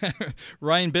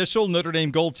 Ryan Bischel, Notre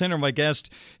Dame goaltender, my guest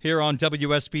here on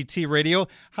WSBT Radio.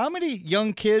 How many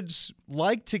young kids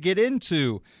like to get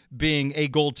into being a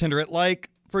goaltender?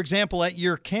 For example, at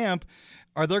your camp,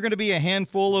 are there going to be a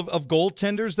handful of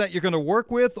goaltenders that you're going to work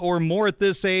with, or more at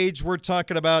this age, we're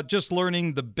talking about just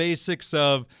learning the basics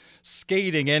of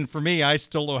skating? And for me, I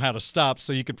still know how to stop,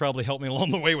 so you could probably help me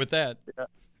along the way with that.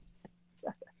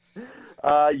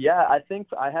 Yeah, I think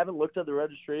I haven't looked at the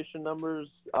registration numbers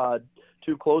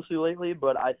too closely lately,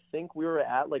 but I think we were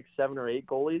at like 7 or 8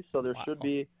 goalies, so there should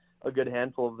be a good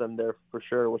handful of them there for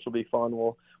sure, which will be fun.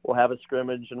 We'll have a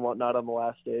scrimmage and whatnot on the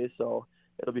last day, so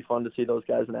it'll be fun to see those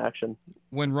guys in action.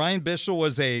 When Ryan Bischel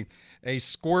was a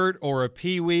squirt or a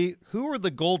peewee, who were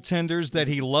the goaltenders that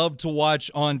he loved to watch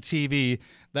on TV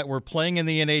that were playing in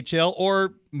the NHL?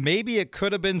 Or maybe it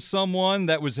could have been someone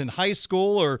that was in high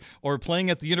school or playing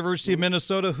at the University of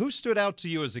Minnesota. Who stood out to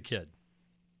you as a kid?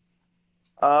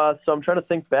 So I'm trying to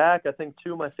think back. I think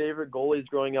 2 of my favorite goalies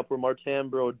growing up were Martin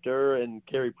Brodeur and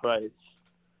Carey Price.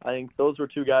 I think those were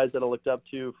 2 guys that I looked up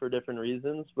to for different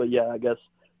reasons. But, yeah, I guess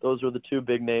those were the 2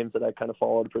 big names that I kind of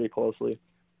followed pretty closely.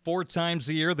 4 times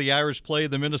a year, the Irish play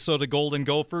the Minnesota Golden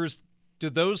Gophers. Do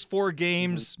those 4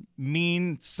 games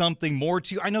mean something more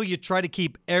to you? I know you try to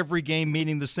keep every game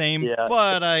meaning the same,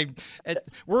 but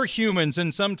we're humans,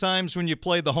 and sometimes when you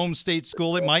play the home state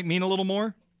school, it might mean a little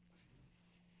more.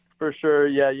 For sure,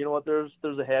 yeah. You know what? There's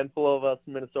a handful of us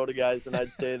Minnesota guys, and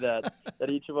I'd say that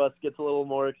each of us gets a little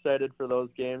more excited for those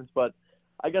games. But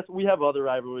I guess we have other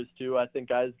rivalries too. I think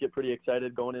guys get pretty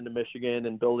excited going into Michigan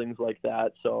and buildings like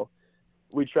that. So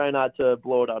we try not to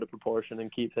blow it out of proportion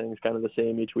and keep things kind of the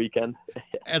same each weekend.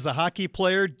 As a hockey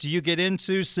player, do you get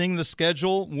into seeing the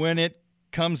schedule when it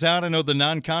comes out? I know the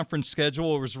non-conference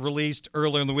schedule was released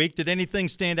earlier in the week. Did anything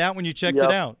stand out when you checked it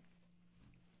out?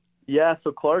 Yeah,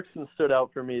 so Clarkson stood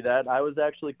out for me. That I was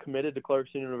actually committed to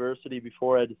Clarkson University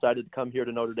before I decided to come here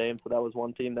to Notre Dame, so that was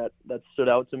one team that stood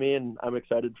out to me, and I'm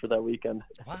excited for that weekend.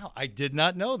 Wow, I did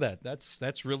not know that.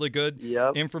 That's really good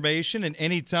Yep. information. And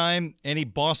anytime any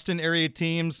Boston area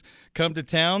teams come to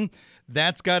town,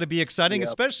 that's got to be exciting, Yep.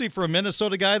 especially for a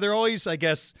Minnesota guy. They're always, I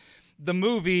guess, the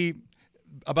movie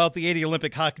about the 80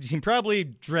 Olympic hockey team probably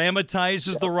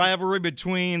dramatizes the rivalry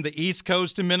between the East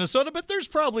Coast and Minnesota, but there's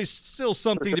probably still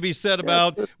something to be said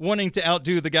about wanting to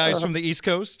outdo the guys from the East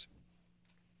Coast.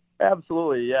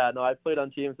 Absolutely, yeah. No, I played on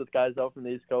teams with guys out from the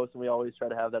East Coast, and we always try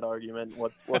to have that argument.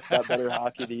 What's that better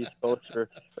hockey, the East Coast or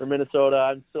Minnesota?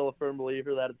 I'm still a firm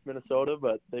believer that it's Minnesota,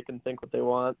 but they can think what they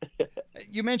want.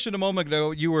 You mentioned a moment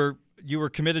ago you were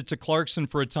committed to Clarkson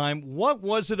for a time. What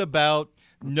was it about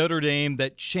Notre Dame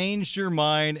that changed your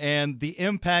mind and the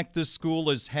impact this school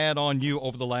has had on you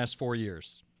over the last 4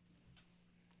 years?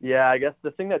 Yeah, I guess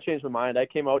the thing that changed my mind, I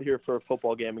came out here for a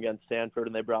football game against Stanford,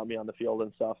 and they brought me on the field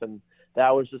and stuff, and that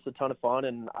was just a ton of fun,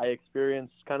 and I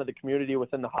experienced kind of the community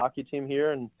within the hockey team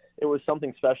here, and it was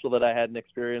something special that I hadn't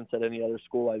experienced at any other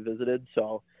school I visited.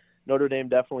 So Notre Dame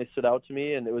definitely stood out to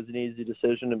me, and it was an easy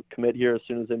decision to commit here as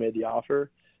soon as they made the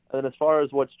offer. And then as far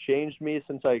as what's changed me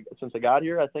since I got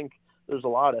here, I think there's a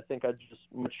lot. I think I just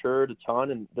matured a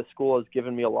ton, and the school has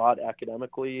given me a lot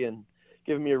academically and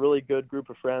given me a really good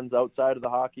group of friends outside of the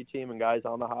hockey team and guys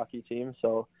on the hockey team.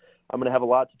 So I'm going to have a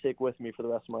lot to take with me for the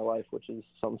rest of my life, which is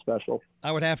something special.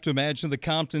 I would have to imagine the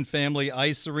Compton family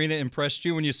ice arena impressed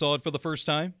you when you saw it for the first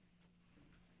time?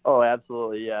 Oh,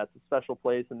 absolutely, yeah. It's a special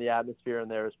place, and the atmosphere in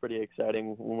there is pretty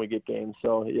exciting when we get games.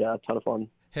 So, yeah, a ton of fun.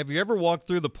 Have you ever walked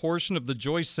through the portion of the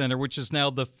Joyce Center, which is now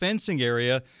the fencing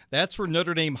area? That's where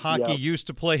Notre Dame hockey used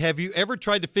to play. Have you ever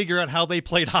tried to figure out how they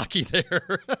played hockey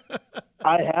there?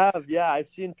 I have, yeah. I've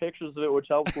seen pictures of it, which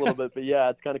helps a little bit. But,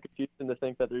 yeah, it's kind of confusing to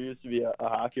think that there used to be a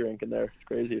hockey rink in there. It's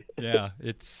crazy. Yeah,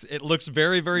 it looks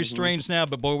very, very strange now.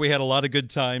 But, boy, we had a lot of good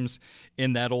times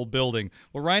in that old building.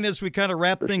 Well, Ryan, as we kind of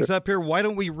wrap things up here, why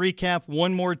don't we recap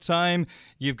one more time?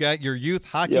 You've got your youth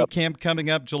hockey camp coming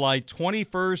up July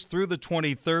 21st through the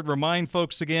 23rd. Remind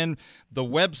folks again the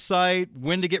website,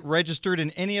 when to get registered,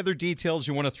 and any other details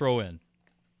you want to throw in.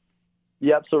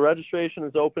 Yep. So registration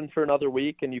is open for another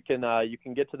week, and you can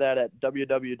get to that at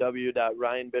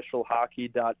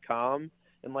www.ryanbishelhockey.com.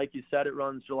 And like you said, it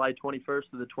runs July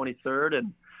 21st to the 23rd,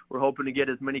 and we're hoping to get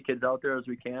as many kids out there as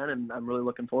we can, and I'm really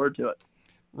looking forward to it.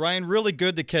 Ryan, really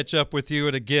good to catch up with you.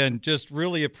 And again, just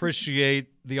really appreciate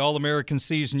the All-American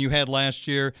season you had last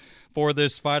year for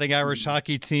this Fighting Irish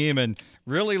hockey team, and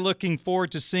really looking forward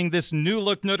to seeing this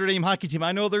new-look Notre Dame hockey team.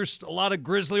 I know there's a lot of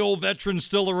grizzly old veterans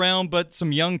still around, but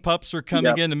some young pups are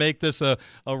coming in to make this a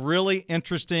really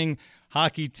interesting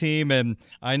hockey team. And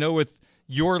I know with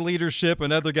your leadership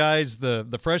and other guys,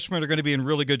 the freshmen are going to be in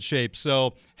really good shape.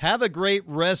 So have a great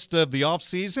rest of the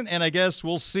offseason, and I guess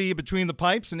we'll see you between the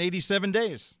pipes in 87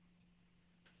 days.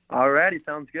 All righty,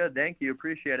 sounds good. Thank you.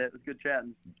 Appreciate it. It was good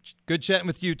chatting. Good chatting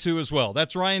with you, too, as well.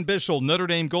 That's Ryan Bischel, Notre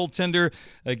Dame goaltender.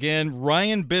 Again,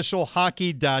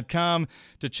 ryanbishelhockey.com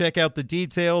to check out the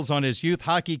details on his youth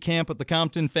hockey camp at the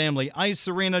Compton Family Ice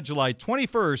Arena, July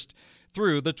 21st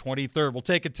through the 23rd. We'll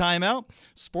take a timeout.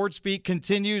 Sportsbeat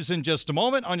continues in just a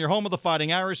moment on your home of the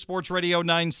Fighting Irish, Sports Radio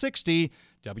 960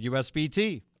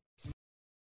 WSBT.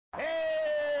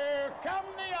 Here come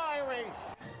the Irish.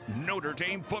 Notre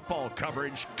Dame football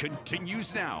coverage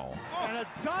continues now. And a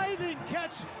diving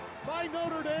catch by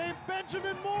Notre Dame,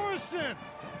 Benjamin Morrison.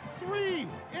 3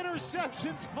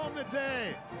 interceptions on the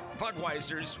day.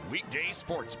 Budweiser's Weekday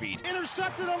Sports Beat.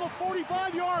 Intercepted on the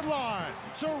 45-yard line.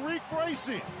 Tariq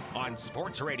Bracy. On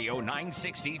Sports Radio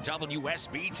 960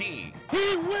 WSBT.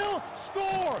 He will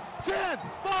score.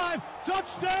 10-5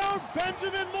 touchdown,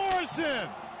 Benjamin Morrison.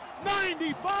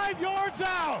 95 yards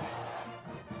out.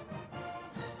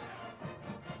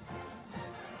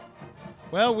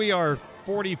 Well, we are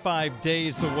 45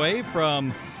 days away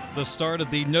from the start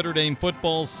of the Notre Dame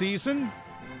football season.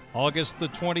 August the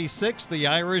 26th, the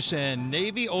Irish and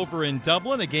Navy over in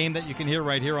Dublin, a game that you can hear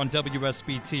right here on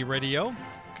WSBT Radio.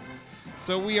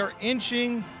 So we are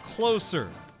inching closer.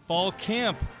 Fall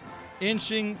camp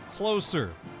inching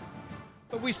closer.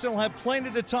 But we still have plenty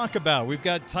to talk about. We've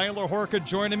got Tyler Horka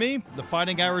joining me, the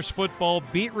Fighting Irish football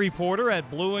beat reporter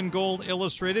at Blue and Gold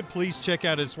Illustrated. Please check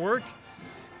out his work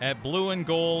at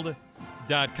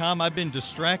blueandgold.com. I've been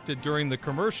distracted during the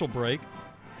commercial break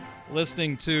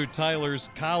listening to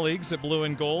Tyler's colleagues at Blue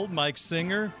and Gold, Mike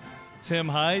Singer, Tim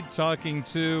Hyde, talking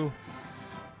to,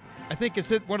 I think,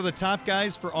 is it one of the top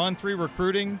guys for On3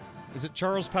 recruiting? Is it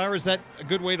Charles Power? Is that a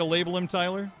good way to label him,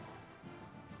 Tyler?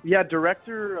 Yeah,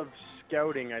 director of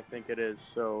scouting, I think it is.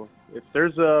 So if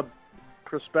there's a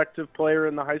prospective player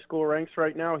in the high school ranks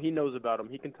right now, he knows about him.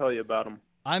 He can tell you about him.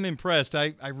 I'm impressed.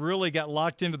 I really got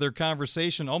locked into their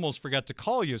conversation, almost forgot to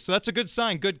call you. So that's a good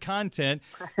sign, good content.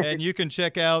 And you can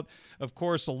check out, of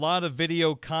course, a lot of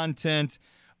video content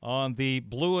on the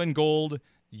Blue and Gold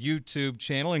YouTube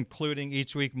channel, including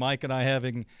each week Mike and I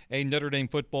having a Notre Dame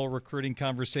football recruiting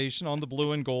conversation on the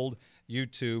Blue and Gold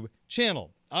YouTube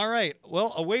channel. All right,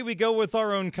 well, away we go with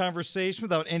our own conversation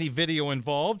without any video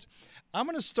involved. I'm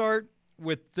going to start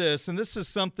with this, and this is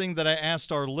something that I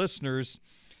asked our listeners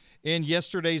in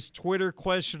yesterday's Twitter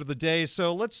question of the day.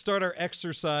 So let's start our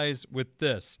exercise with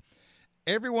this.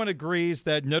 Everyone agrees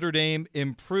that Notre Dame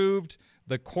improved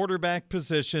the quarterback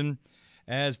position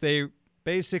as they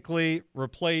basically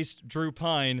replaced Drew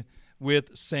Pine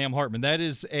with Sam Hartman. That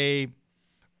is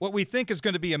what we think is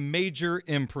going to be a major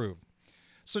improve.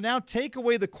 So now take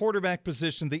away the quarterback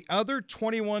position, the other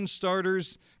 21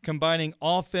 starters combining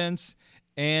offense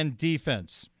and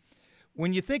defense.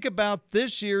 When you think about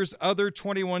this year's other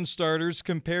 21 starters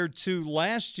compared to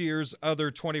last year's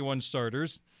other 21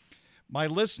 starters, my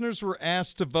listeners were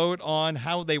asked to vote on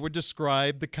how they would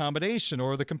describe the combination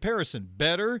or the comparison.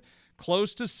 Better,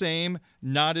 close to same,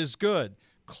 not as good.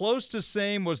 Close to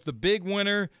same was the big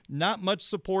winner, not much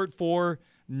support for,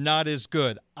 not as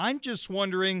good. I'm just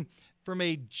wondering, from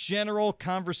a general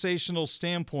conversational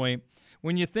standpoint,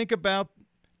 when you think about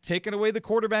taking away the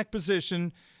quarterback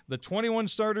position, the 21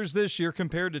 starters this year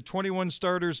compared to 21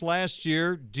 starters last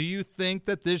year, do you think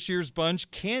that this year's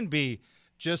bunch can be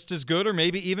just as good or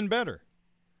maybe even better?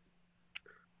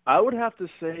 I would have to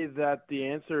say that the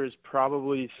answer is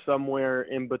probably somewhere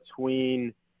in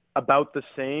between about the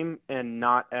same and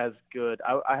not as good.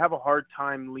 I have a hard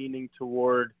time leaning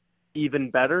toward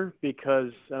even better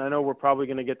because, and I know we're probably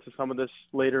going to get to some of this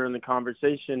later in the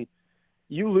conversation,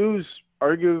 you lose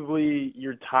arguably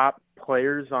your top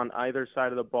players on either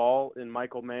side of the ball in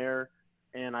Michael Mayer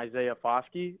and Isaiah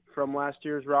Foskey from last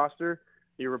year's roster.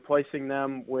 You're replacing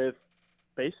them with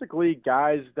basically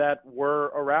guys that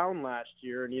were around last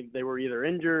year, and they were either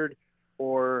injured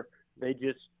or they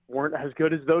just weren't as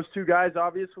good as those two guys,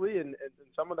 obviously, and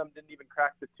some of them didn't even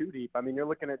crack the two deep. I mean, you're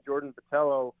looking at Jordan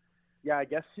Botelho. Yeah, I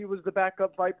guess he was the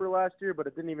backup Viper last year, but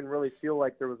it didn't even really feel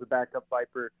like there was a backup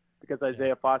Viper because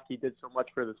Isaiah Foskey did so much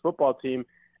for this football team.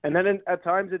 And then at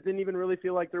times it didn't even really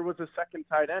feel like there was a second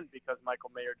tight end because Michael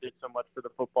Mayer did so much for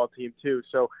the football team too.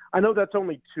 So I know that's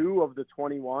only 2 of the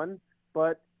 21,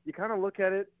 but you kind of look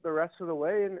at it the rest of the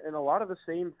way, and a lot of the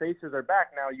same faces are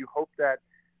back. Now you hope that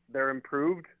they're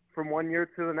improved from one year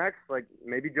to the next. Like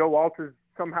maybe Joe Walsh is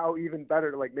somehow even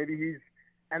better. Like maybe he's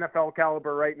NFL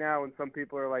caliber right now, and some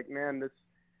people are like, man,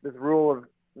 this rule of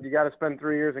you got to spend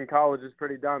 3 years in college is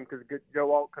pretty dumb because Joe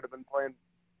Walsh could have been playing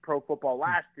pro football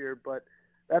last year, but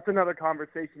that's another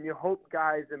conversation. You hope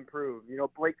guys improve. You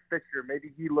know, Blake Fisher,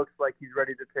 maybe he looks like he's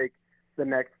ready to take the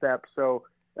next step. So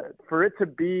for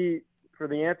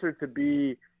the answer to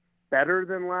be better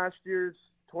than last year's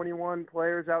 21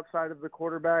 players outside of the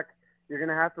quarterback, you're going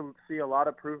to have to see a lot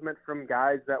of improvement from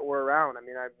guys that were around. I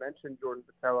mean, I mentioned Jordan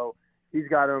Botelho. He's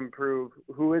got to improve.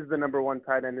 Who is the number one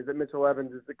tight end? Is it Mitchell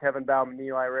Evans? Is it Kevin Bauman,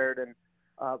 Eli Raridan?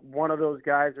 One of those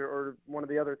guys or one of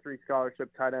the other 3 scholarship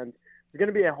tight ends. There's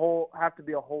going to have to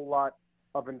be a whole lot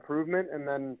of improvement. And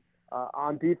then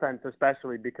on defense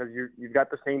especially, because you've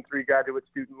got the same 3 graduate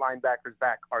student linebackers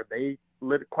back. Are they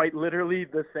quite literally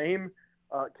the same?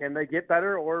 Can they get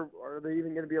better, or are they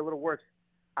even going to be a little worse?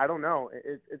 I don't know.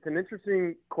 It's an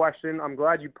interesting question. I'm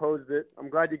glad you posed it. I'm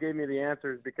glad you gave me the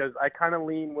answers because I kind of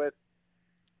lean with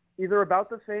either about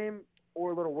the same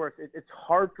or a little worse. It's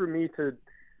hard for me to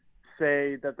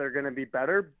say that they're going to be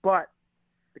better, but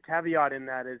the caveat in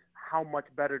that is how much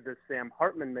better does Sam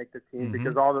Hartman make the team,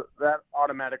 because that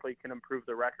automatically can improve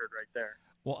the record right there.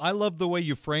 Well, I love the way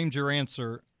you framed your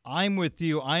answer. I'm with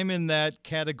you. I'm in that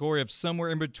category of somewhere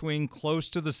in between, close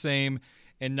to the same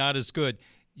and not as good.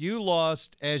 You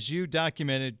lost, as you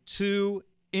documented, 2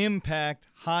 impact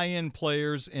high-end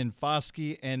players in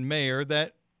Foskey and Mayer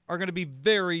that are going to be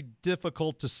very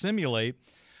difficult to simulate.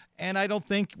 And I don't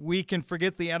think we can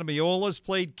forget the Adamiolas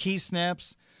played key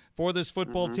snaps for this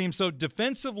football team. So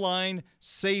defensive line,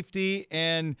 safety,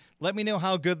 and let me know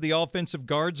how good the offensive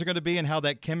guards are going to be and how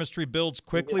that chemistry builds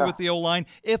quickly with the O-line.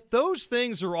 If those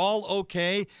things are all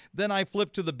okay, then I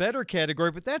flip to the better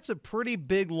category. But that's a pretty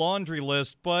big laundry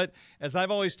list. But as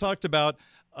I've always talked about,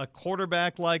 a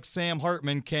quarterback like Sam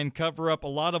Hartman can cover up a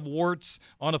lot of warts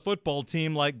on a football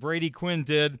team like Brady Quinn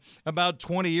did about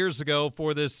 20 years ago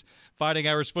for this Fighting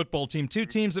Irish football team. 2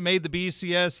 teams that made the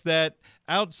BCS that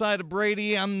outside of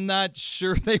Brady, I'm not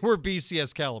sure they were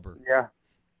BCS caliber. Yeah.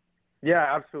 Yeah,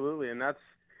 absolutely. And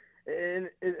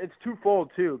it's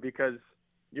twofold too, because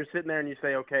you're sitting there and you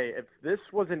say, okay, if this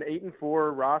was an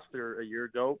 8-4 roster a year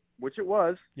ago, which it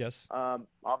was, yes,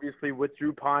 obviously with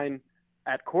Drew Pine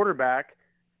at quarterback,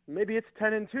 maybe it's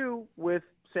 10-2 with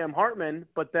Sam Hartman,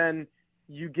 but then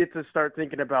you get to start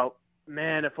thinking about,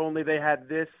 man, if only they had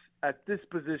this at this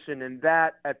position and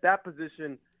that at that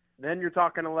position, then you're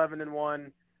talking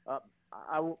 11-1.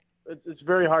 It's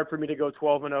very hard for me to go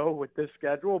 12-0 with this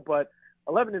schedule, but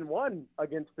 11-1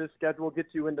 against this schedule gets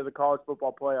you into the college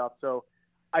football playoff. So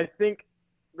I think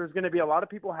there's going to be a lot of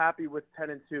people happy with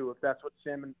 10-2 if that's what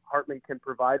Sam Hartman can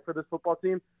provide for this football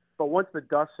team. But once the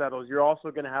dust settles, you're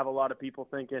also going to have a lot of people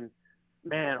thinking,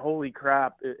 man, holy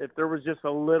crap, if there was just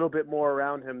a little bit more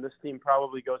around him, this team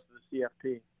probably goes to the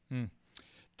CFP.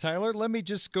 Tyler, let me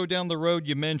just go down the road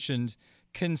you mentioned.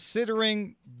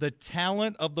 Considering the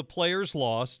talent of the players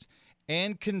lost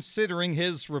and considering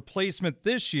his replacement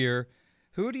this year,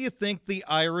 who do you think the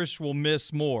Irish will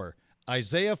miss more,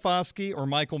 Isaiah Foskey or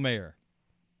Michael Mayer?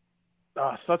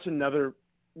 Such another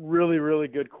really, really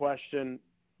good question,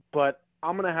 but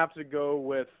I'm going to have to go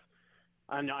with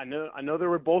I know they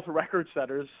were both record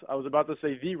setters. I was about to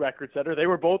say the record setter. They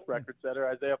were both record setter.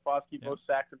 Isaiah Foskey, most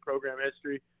sacks in program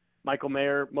history. Michael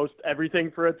Mayer, most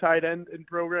everything for a tight end in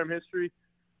program history.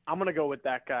 I'm going to go with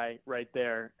that guy right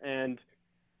there. And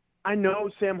I know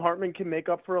Sam Hartman can make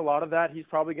up for a lot of that. He's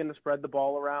probably going to spread the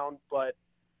ball around. But,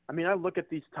 I mean, I look at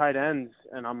these tight ends,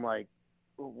 and I'm like,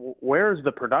 where's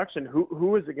the production?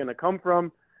 Who is it going to come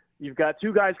from? You've got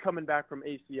two guys coming back from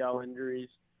ACL injuries.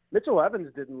 Mitchell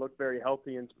Evans didn't look very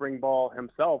healthy in spring ball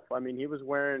himself. I mean, he was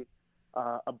wearing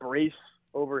a brace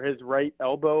over his right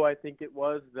elbow, I think it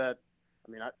was, that,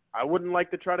 I mean, I wouldn't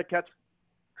like to try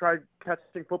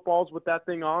catching footballs with that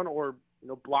thing on, or,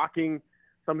 blocking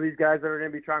some of these guys that are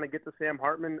going to be trying to get to Sam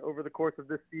Hartman over the course of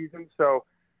this season. So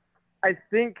I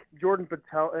think Jordan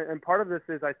Botelho, and part of this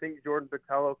is I think Jordan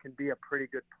Botelho can be a pretty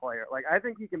good player. Like, I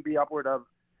think he can be upward of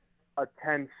a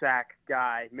 10-sack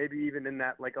guy, maybe even in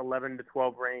that, 11 to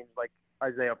 12 range like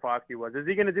Isaiah Foskey was. Is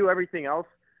he going to do everything else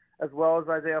as well as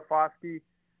Isaiah Foskey?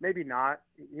 Maybe not.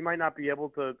 He might not be able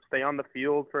to stay on the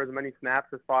field for as many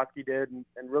snaps as Foskey did and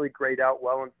really grade out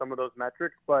well in some of those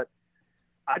metrics. But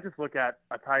I just look at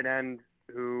a tight end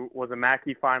who was a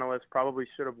Mackey finalist, probably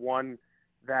should have won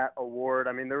that award.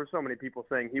 I mean, there were so many people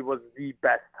saying he was the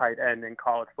best tight end in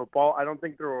college football. I don't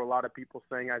think there were a lot of people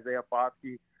saying Isaiah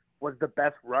Foskey was the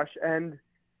best rush end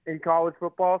in college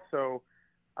football. So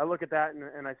I look at that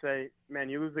and I say, man,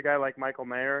 you lose a guy like Michael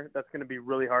Mayer, that's going to be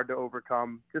really hard to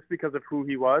overcome just because of who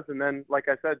he was. And then, like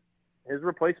I said, his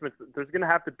replacements, there's going to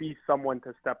have to be someone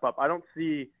to step up. I don't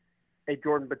see a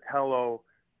Jordan Botelho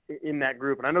in that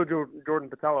group. And I know Jordan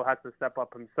Botelho has to step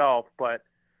up himself, but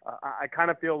I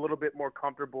kind of feel a little bit more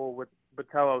comfortable with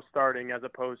Botelho starting as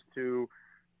opposed to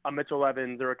a Mitchell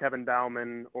Evans or a Kevin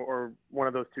Bauman or one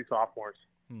of those two sophomores.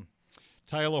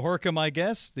 Tyler Horka, my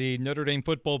guest, the Notre Dame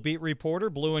football beat reporter,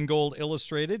 Blue and Gold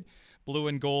Illustrated,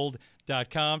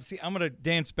 blueandgold.com. See, I'm going to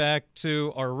dance back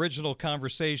to our original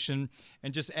conversation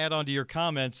and just add on to your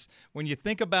comments. When you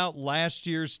think about last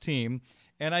year's team,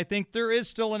 and I think there is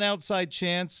still an outside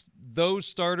chance those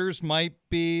starters might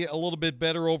be a little bit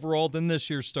better overall than this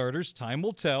year's starters. Time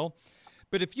will tell.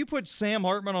 But if you put Sam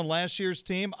Hartman on last year's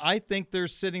team, I think they're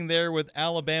sitting there with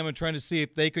Alabama trying to see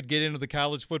if they could get into the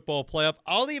college football playoff.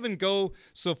 I'll even go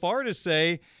so far to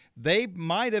say they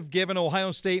might have given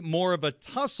Ohio State more of a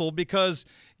tussle because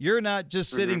you're not just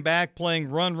sitting back playing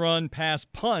run, pass,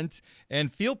 punt, and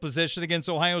field position against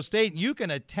Ohio State. You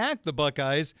can attack the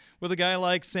Buckeyes with a guy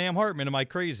like Sam Hartman. Am I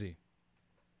crazy?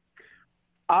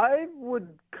 I would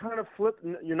kind of flip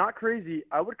 – you're not crazy.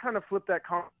 I would kind of flip that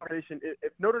conversation.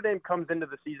 If Notre Dame comes into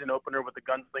the season opener with a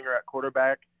gunslinger at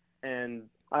quarterback, and,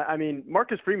 I mean,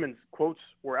 Marcus Freeman's quotes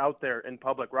were out there in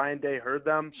public. Ryan Day heard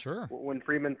them. Sure. When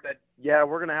Freeman said, yeah,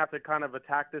 we're going to have to kind of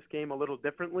attack this game a little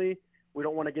differently. We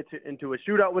don't want to get into a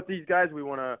shootout with these guys. We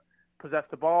want to possess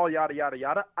the ball, yada, yada,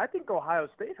 yada. I think Ohio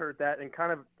State heard that and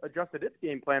kind of adjusted its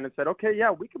game plan and said, okay, yeah,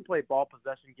 we can play ball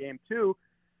possession game too.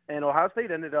 And Ohio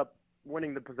State ended up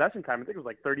winning the possession time. I think it was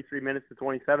like 33 minutes to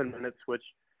 27 minutes, which,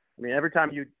 I mean, every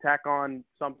time you tack on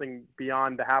something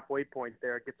beyond the halfway point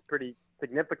there, it gets pretty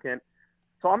significant.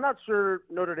 So I'm not sure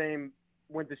Notre Dame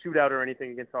went to shootout or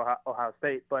anything against Ohio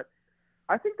State, but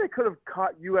I think they could have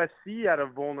caught USC at a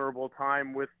vulnerable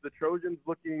time with the Trojans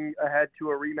looking ahead to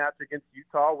a rematch against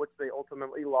Utah, which they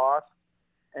ultimately lost.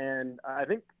 And I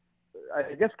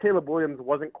guess Caleb Williams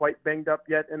wasn't quite banged up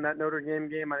yet in that Notre Dame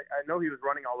game. I know he was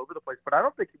running all over the place, but I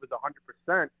don't think he was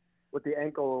 100% with the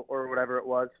ankle or whatever it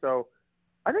was. So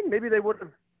I think maybe they would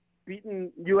have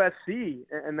beaten USC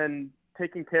and then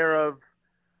taking care of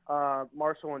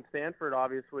Marshall and Stanford,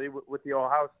 obviously, with the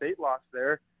Ohio State loss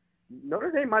there.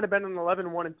 Notre Dame might have been an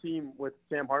 11-1 team with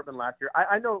Sam Hartman last year.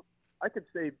 I know I could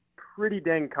say pretty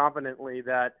dang confidently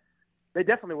that they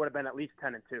definitely would have been at least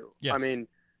 10-2. Yes. I mean,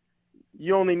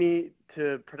 you only need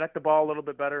to protect the ball a little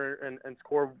bit better and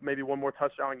score maybe one more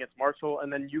touchdown against Marshall,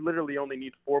 and then you literally only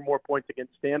need 4 more points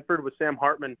against Stanford. With Sam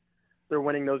Hartman, they're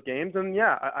winning those games. And,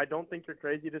 yeah, I don't think you're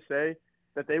crazy to say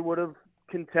that they would have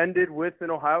contended with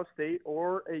an Ohio State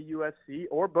or a USC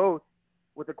or both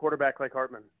with a quarterback like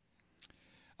Hartman.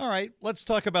 All right, let's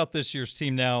talk about this year's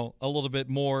team now a little bit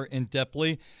more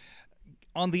in-depthly.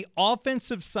 On the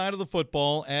offensive side of the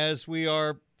football, as we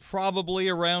are probably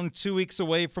around 2 weeks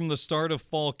away from the start of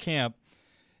fall camp,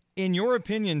 in your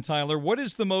opinion, Tyler, what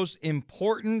is the most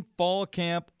important fall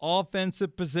camp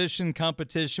offensive position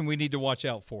competition we need to watch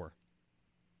out for?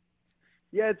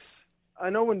 Yeah, I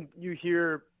know when you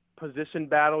hear position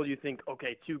battle, you think,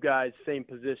 okay, 2 guys, same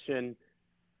position.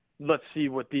 Let's see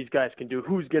what these guys can do.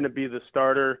 Who's going to be the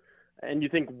starter? And you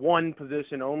think one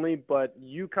position only, but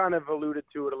you kind of alluded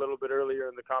to it a little bit earlier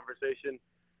in the conversation.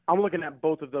 I'm looking at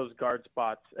both of those guard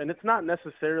spots, and it's not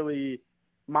necessarily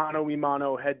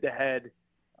mano-a-mano, head-to-head,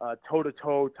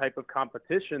 toe-to-toe type of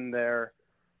competition there.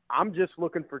 I'm just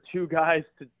looking for 2 guys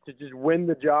to just win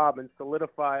the job and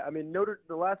solidify. I mean,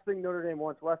 the last thing Notre Dame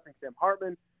wants, the last thing Sam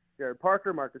Hartman, Jared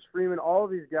Parker, Marcus Freeman, all of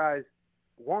these guys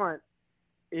want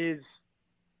is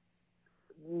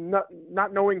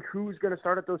not knowing who's going to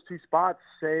start at those 2 spots,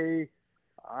 say,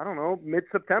 I don't know,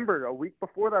 mid-September, a week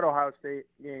before that Ohio State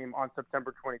game on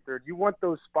September 23rd. You want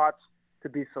those spots to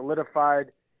be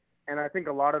solidified, and I think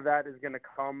a lot of that is going to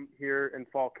come here in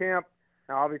fall camp.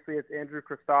 Now, obviously, it's Andrew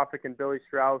Kristofic and Billy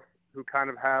Strauss who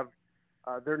kind of have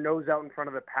their nose out in front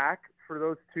of the pack for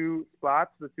those 2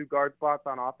 spots, the 2 guard spots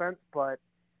on offense, but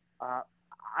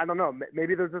I don't know.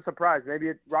 Maybe there's a surprise. Maybe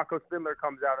Rocco Spindler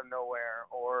comes out of nowhere,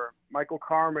 or Michael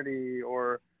Carmody,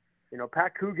 or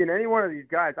Pat Coogan. Any one of these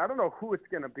guys. I don't know who it's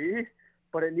going to be,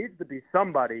 but it needs to be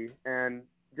somebody. And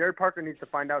Jared Parker needs to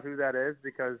find out who that is,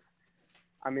 because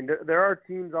I mean there are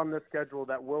teams on this schedule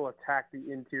that will attack the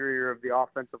interior of the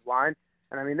offensive line,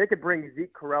 and I mean they could bring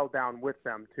Zeke Correll down with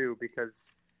them too, because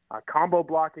combo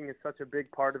blocking is such a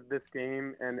big part of this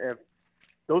game, and if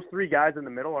those 3 guys in the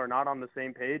middle are not on the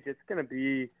same page, it's going to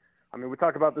be – I mean, we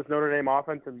talk about this Notre Dame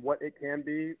offense and what it can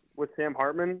be with Sam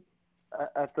Hartman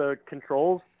at the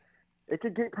controls. It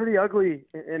could get pretty ugly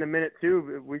in a minute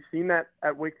too. We've seen that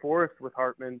at Wake Forest with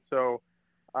Hartman. So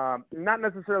not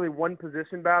necessarily one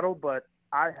position battle, but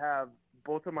I have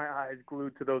both of my eyes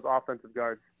glued to those offensive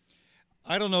guards.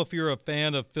 I don't know if you're a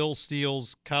fan of Phil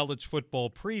Steele's college football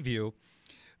preview,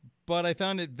 but I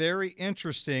found it very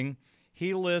interesting.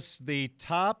 He lists the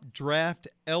top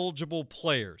draft-eligible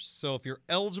players. So if you're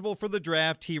eligible for the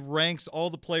draft, he ranks all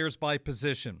the players by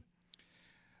position.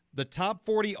 The top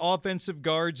 40 offensive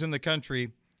guards in the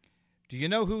country, do you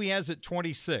know who he has at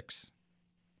 26?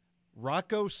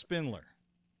 Rocco Spindler.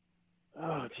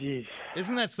 Oh, geez.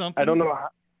 Isn't that something? I don't know.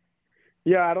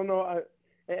 I don't know.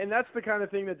 And that's the kind of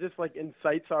thing that just,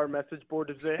 incites our message board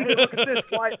to say, hey, look at this.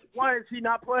 Why is he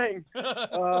not playing?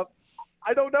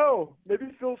 I don't know.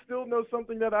 Maybe Phil still knows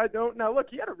something that I don't. Now,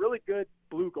 look, he had a really good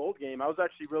blue gold game. I was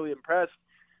actually really impressed.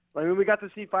 I mean, we got to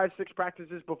see 5-6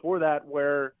 practices before that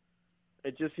where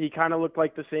he kind of looked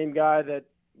like the same guy that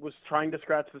was trying to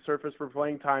scratch the surface for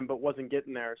playing time but wasn't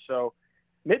getting there. So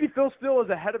maybe Phil Steele is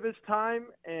ahead of his time,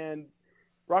 and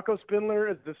Rocco Spindler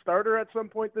is the starter at some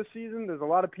point this season. There's a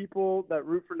lot of people that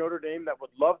root for Notre Dame that would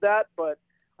love that, but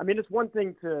I mean, it's one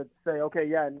thing to say, okay,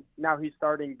 yeah, now he's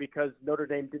starting because Notre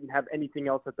Dame didn't have anything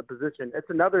else at the position. It's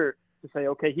another to say,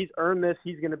 okay, he's earned this.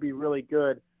 He's going to be really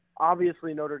good.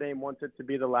 Obviously, Notre Dame wants it to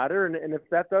be the latter, and if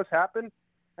that does happen,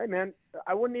 hey, man,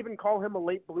 I wouldn't even call him a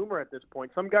late bloomer at this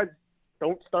point. Some guys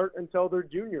don't start until they're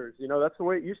juniors. That's the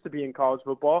way it used to be in college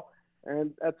football,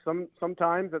 and at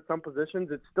sometimes at some positions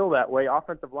it's still that way.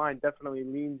 Offensive line definitely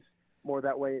leans more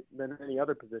that way than any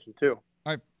other position, too.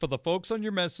 All right, for the folks on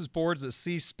your message boards that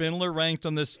see Spindler ranked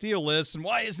on this Steele list, and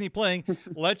why isn't he playing,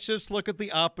 let's just look at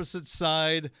the opposite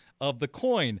side of the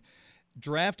coin.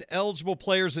 Draft-eligible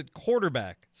players at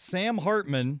quarterback. Sam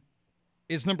Hartman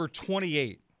is number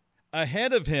 28.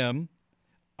 Ahead of him,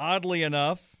 oddly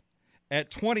enough,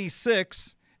 at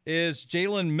 26 is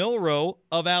Jalen Milroe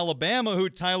of Alabama, who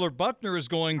Tyler Buckner is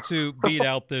going to beat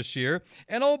out this year.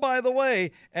 And, oh, by the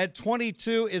way, at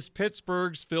 22 is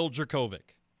Pittsburgh's Phil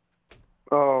Dracovic.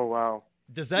 Oh, wow.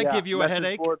 Does that give you a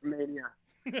headache? Board mania.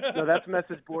 No, that's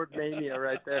message board mania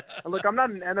right there. And look, I'm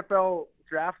not an NFL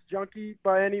draft junkie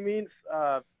by any means.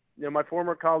 My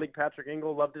former colleague Patrick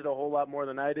Ingle loved it a whole lot more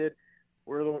than I did.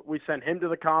 We sent him to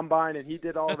the combine, and he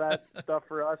did all that stuff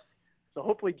for us. So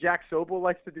hopefully Jack Sobel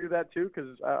likes to do that too,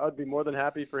 because I'd be more than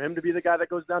happy for him to be the guy that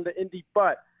goes down to Indy.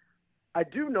 But I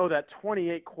do know that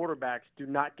 28 quarterbacks do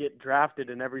not get drafted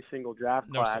in every single draft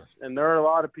class. Sir. And there are a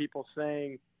lot of people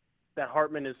saying that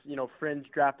Hartman is, fringe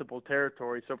draftable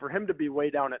territory. So for him to be way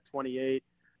down at 28,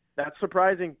 that's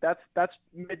surprising. That's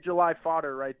mid-July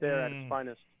fodder right there at its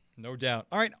finest. No doubt.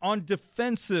 All right, on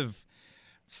defensive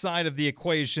side of the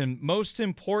equation, most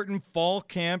important fall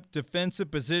camp defensive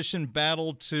position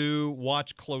battle to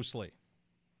watch closely?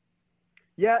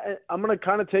 Yeah, I'm going to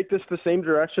kind of take this the same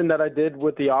direction that I did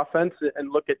with the offense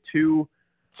and look at two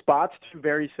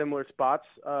very similar spots,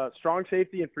 strong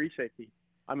safety and free safety.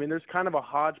 I mean, there's kind of a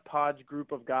hodgepodge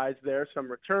group of guys there, some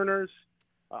returners,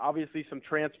 obviously some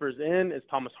transfers in. Is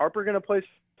Thomas Harper going to play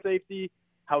safety?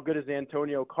 How good is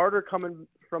Antonio Carter coming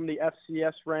from the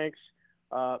FCS ranks?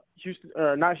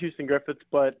 Not Houston Griffiths,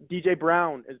 but DJ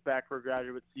Brown is back for a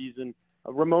graduate season.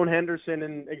 Ramon Henderson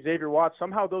and Xavier Watts,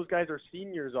 somehow those guys are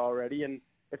seniors already, and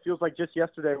it feels like just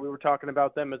yesterday we were talking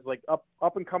about them as like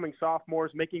up-and-coming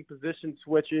sophomores making position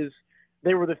switches.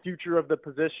 They were the future of the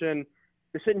position.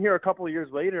 You're sitting here a couple of years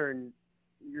later, and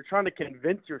you're trying to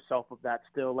convince yourself of that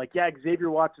still. Like, yeah,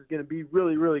 Xavier Watts is going to be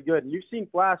really, really good. And you've seen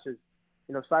flashes,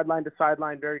 sideline to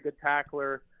sideline, very good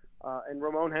tackler. And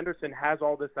Ramon Henderson has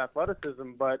all this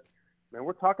athleticism. But, man,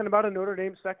 we're talking about a Notre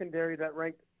Dame secondary that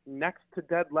ranked next to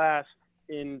dead last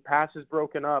in passes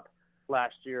broken up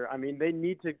last year. I mean, they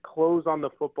need to close on the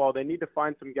football. They need to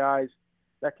find some guys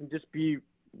that can just be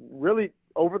really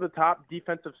over-the-top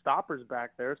defensive stoppers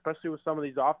back there, especially with some of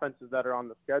these offenses that are on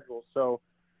the schedule. So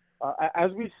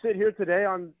as we sit here today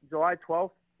on July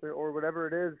 12th or whatever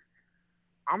it is,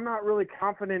 I'm not really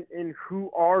confident in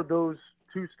who are those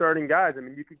two starting guys. I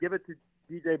mean, you could give it to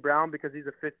DJ Brown because he's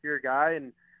a fifth-year guy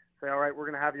and say, all right, we're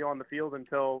going to have you on the field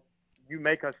until you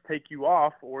make us take you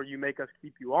off or you make us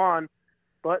keep you on.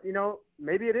 But,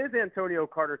 maybe it is Antonio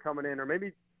Carter coming in, or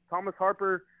maybe Thomas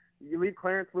Harper. You leave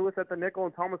Clarence Lewis at the nickel,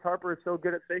 and Thomas Harper is so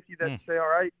good at safety that you say, all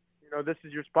right, this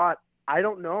is your spot. I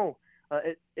don't know.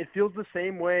 It feels the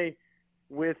same way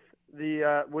with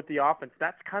the offense.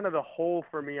 That's kind of the hole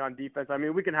for me on defense. I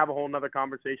mean, we can have a whole nother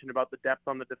conversation about the depth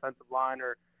on the defensive line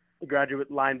or the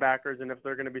graduate linebackers and if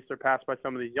they're going to be surpassed by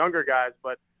some of these younger guys.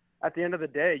 But at the end of the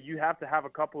day, you have to have a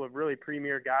couple of really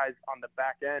premier guys on the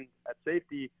back end at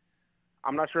safety.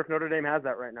 I'm not sure if Notre Dame has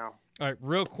that right now. All right,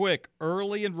 real quick,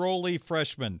 early enrollee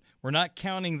freshmen. We're not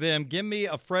counting them. Give me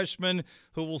a freshman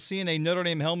who will see in a Notre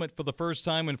Dame helmet for the first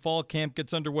time when fall camp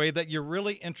gets underway that you're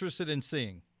really interested in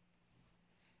seeing.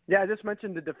 Yeah, I just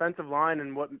mentioned the defensive line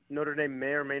and what Notre Dame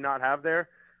may or may not have there.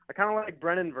 I kind of like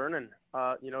Brennan Vernon.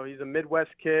 He's a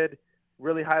Midwest kid,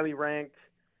 really highly ranked.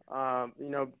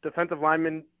 Defensive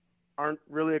linemen aren't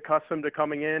really accustomed to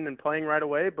coming in and playing right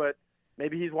away, but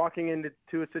maybe he's walking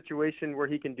into a situation where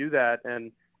he can do that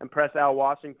and press Al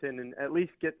Washington and at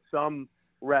least get some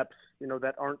reps,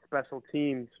 that aren't special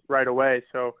teams right away.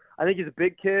 So I think he's a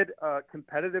big kid,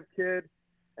 competitive kid.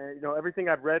 And, everything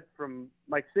I've read from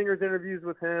Mike Singer's interviews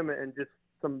with him and just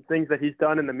some things that he's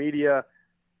done in the media,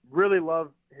 really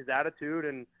love his attitude.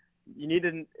 And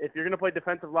if you're going to play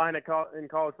defensive line in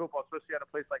college football, especially at a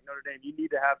place like Notre Dame, you need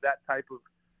to have that type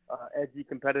of edgy,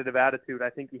 competitive attitude. I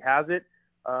think he has it.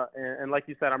 And like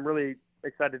you said, I'm really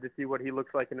excited to see what he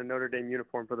looks like in a Notre Dame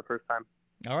uniform for the first time.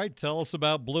 All right, tell us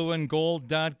about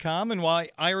blueandgold.com and why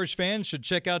Irish fans should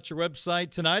check out your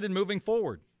website tonight and moving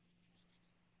forward.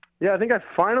 Yeah, I think I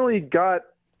finally got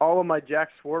all of my Jack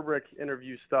Swarbrick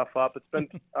interview stuff up. It's been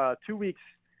 2 weeks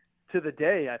to the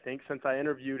day, I think, since I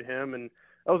interviewed him, and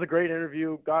that was a great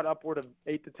interview. Got upward of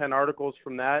 8 to 10 articles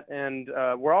from that, and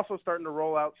we're also starting to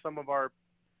roll out some of our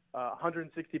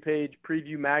 160-page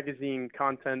preview magazine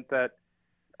content that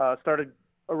started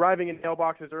arriving in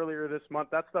mailboxes earlier this month.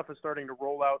 That stuff is starting to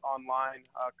roll out online.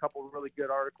 A couple of really good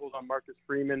articles on Marcus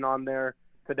Freeman on there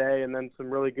today, and then some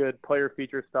really good player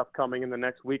feature stuff coming in the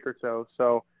next week or so.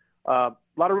 So a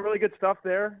lot of really good stuff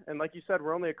there. And like you said,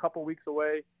 we're only a couple weeks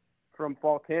away from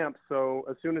fall camp. So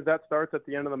as soon as that starts at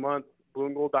the end of the month,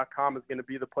 blueandgold.com is going to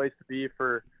be the place to be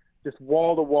for just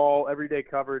wall-to-wall everyday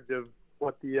coverage of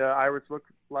what the Irish look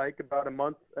like about a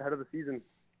month ahead of the season.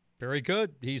 Very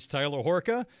good. He's Tyler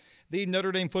Horka, the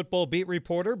Notre Dame football beat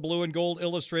reporter, Blue and Gold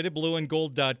Illustrated,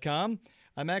 blueandgold.com.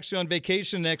 I'm actually on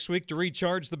vacation next week to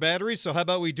recharge the battery, so how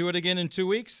about we do it again in 2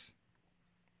 weeks?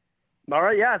 All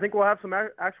right, yeah, I think we'll have some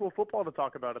actual football to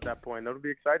talk about at that point. That'll be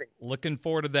exciting. Looking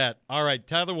forward to that. All right,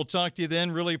 Tyler, we'll talk to you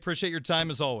then. Really appreciate your time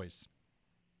as always.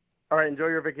 All right, enjoy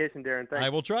your vacation, Darren. Thanks. I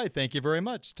will try. Thank you very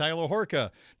much. Tyler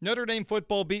Horka, Notre Dame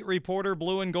football beat reporter,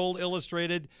 Blue and Gold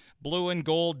Illustrated,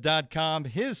 blueandgold.com.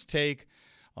 His take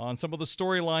on some of the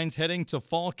storylines heading to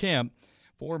fall camp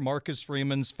for Marcus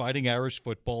Freeman's Fighting Irish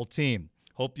football team.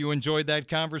 Hope you enjoyed that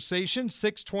conversation.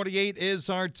 6:28 is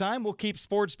our time. We'll keep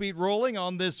Sportsbeat rolling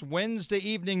on this Wednesday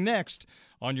evening next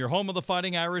on your home of the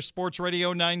Fighting Irish, Sports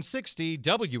Radio 960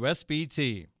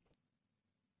 WSBT.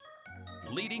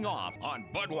 Leading off on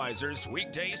Budweiser's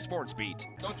Weekday Sportsbeat,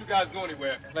 Don't you guys go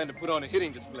anywhere. Plan to put on a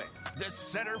hitting display. the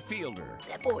center fielder,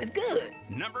 That boy is good.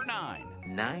 number 9,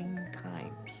 9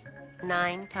 times.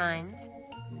 9 times.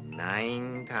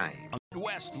 9 times.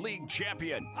 West League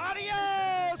champion,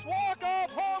 Adios!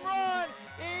 Walk-off home run!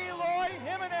 Eloy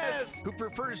Jimenez! who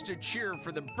prefers to cheer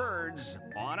for the birds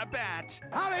on a bat.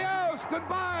 Adios,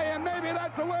 goodbye, and maybe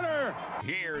that's a winner.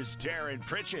 Here's Darren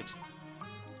Pritchett.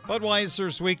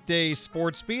 Budweiser's Weekday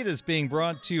Sports Beat is being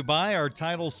brought to you by our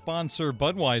title sponsor,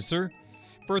 Budweiser.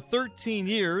 For 13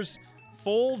 years,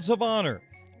 Folds of Honor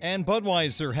and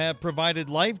Budweiser have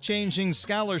provided life-changing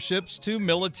scholarships to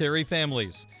military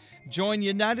families. Join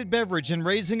United Beverage in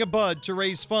raising a bud to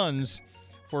raise funds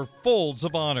for Folds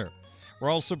of Honor. We're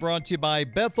also brought to you by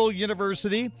Bethel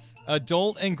University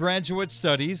Adult and Graduate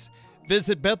Studies.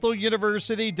 Visit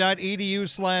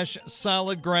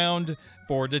betheluniversity.edu/solid ground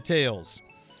for details.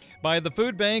 By the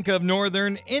Food Bank of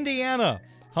Northern Indiana.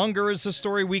 Hunger is a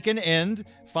story we can end.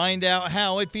 Find out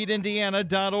how at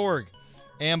feedindiana.org.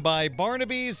 And by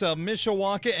Barnaby's of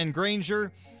Mishawaka and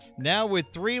Granger, now with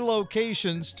 3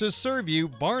 locations to serve you.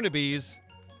 Barnaby's,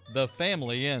 the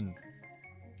family inn.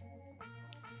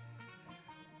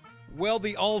 Well,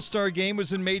 the All-Star game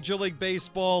was in Major League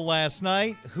Baseball last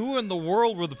night. Who in the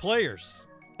world were the players?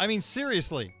 I mean,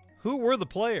 seriously, who were the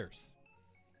players?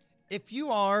 If you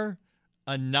are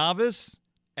a novice,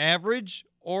 average,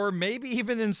 or maybe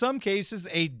even in some cases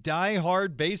a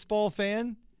die-hard baseball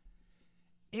fan,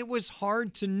 it was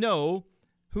hard to know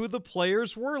who the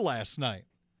players were last night.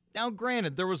 Now,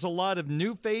 granted, there was a lot of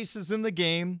new faces in the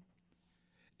game,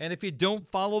 and if you don't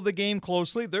follow the game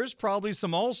closely, there's probably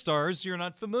some all-stars you're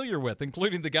not familiar with,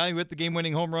 including the guy who hit the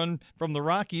game-winning home run from the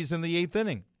Rockies in the 8th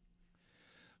inning.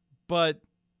 But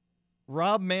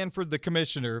Rob Manfred, the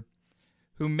commissioner,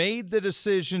 who made the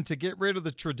decision to get rid of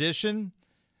the tradition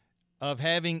of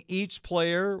having each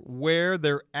player wear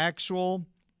their actual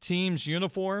team's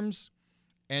uniforms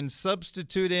and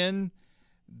substitute in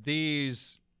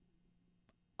these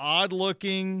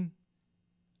odd-looking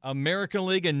American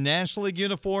League and National League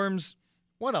uniforms,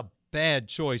 what a bad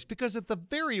choice. Because at the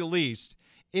very least,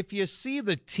 if you see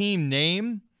the team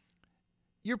name,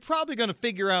 you're probably going to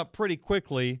figure out pretty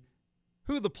quickly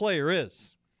who the player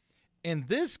is. In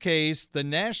this case, the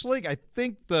National League, I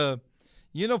think the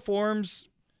uniforms,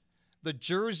 the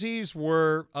jerseys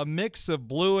were a mix of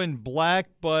blue and black,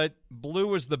 but blue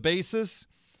was the basis.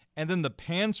 And then the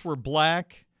pants were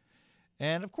black.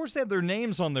 And, of course, they had their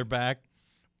names on their back.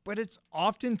 But it's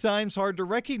oftentimes hard to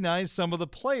recognize some of the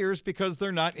players because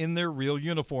they're not in their real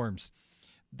uniforms.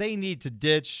 They need to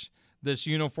ditch this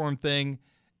uniform thing.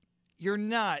 You're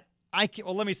not.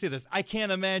 Well, let me say this. I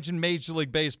can't imagine Major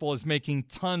League Baseball is making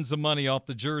tons of money off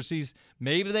the jerseys.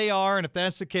 Maybe they are, and if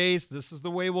that's the case, this is the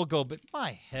way we'll go. But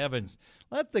my heavens,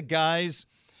 let the guys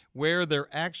wear their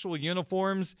actual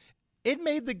uniforms. It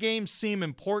made the game seem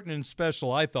important and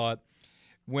special, I thought,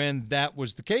 when that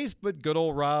was the case. But good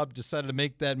old Rob decided to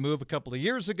make that move a couple of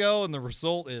years ago, and the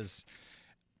result is,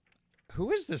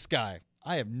 who is this guy?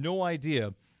 I have no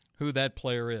idea who that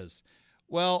player is.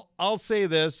 Well, I'll say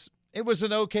this. It was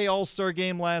an okay All-Star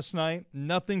game last night.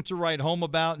 Nothing to write home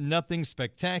about, nothing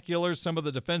spectacular. Some of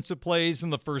the defensive plays in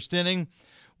the first inning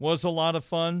was a lot of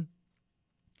fun.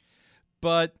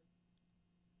 But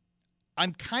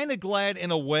I'm kind of glad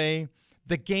in a way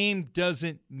the game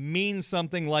doesn't mean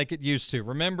something like it used to.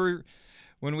 Remember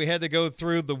when we had to go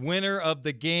through the winner of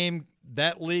the game,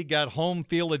 that league got home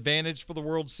field advantage for the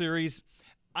World Series?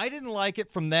 I didn't like it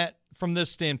from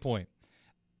this standpoint.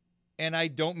 And I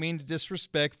don't mean to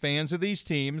disrespect fans of these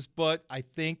teams, but I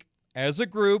think as a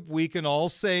group, we can all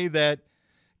say that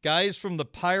guys from the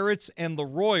Pirates and the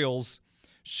Royals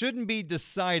shouldn't be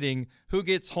deciding who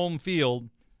gets home field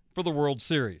for the World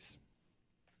Series.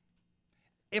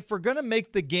 If we're going to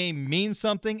make the game mean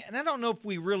something, and I don't know if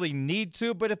we really need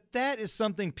to, but if that is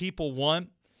something people want,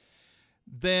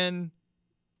 then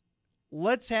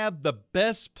let's have the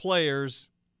best players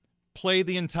play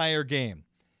the entire game.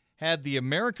 Had the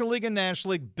American League and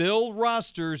National League build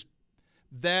rosters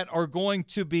that are going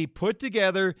to be put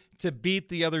together to beat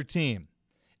the other team.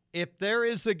 If there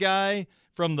is a guy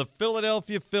from the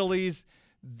Philadelphia Phillies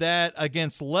that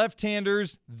against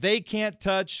left-handers they can't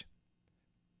touch,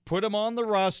 put him on the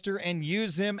roster and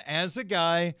use him as a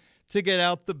guy to get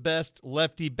out the best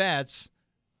lefty bats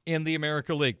in the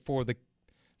American League for the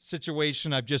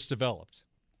situation I've just developed.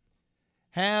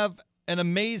 Have an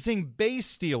amazing base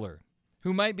stealer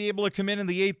who might be able to come in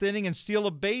the 8th inning and steal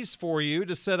a base for you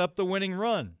to set up the winning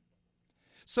run.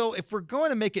 So if we're going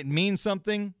to make it mean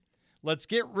something, let's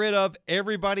get rid of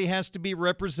everybody has to be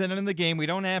represented in the game. We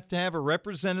don't have to have a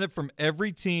representative from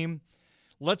every team.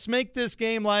 Let's make this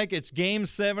game like it's Game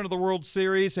 7 of the World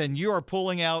Series, and you are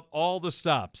pulling out all the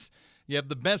stops. You have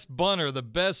the best bunter, the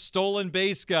best stolen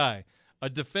base guy, a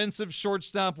defensive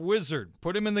shortstop wizard.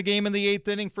 Put him in the game in the 8th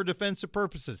inning for defensive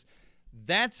purposes.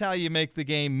 That's how you make the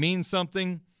game mean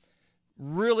something.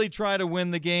 Really try to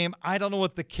win the game. I don't know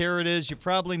what the carrot is. You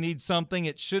probably need something.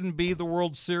 It shouldn't be the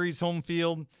World Series home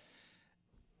field.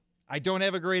 I don't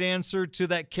have a great answer to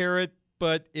that carrot,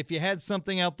 but if you had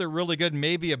something out there really good,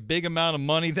 maybe a big amount of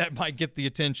money, that might get the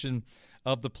attention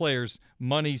of the players.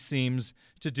 Money seems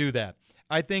to do that.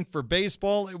 I think for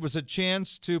baseball, it was a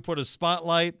chance to put a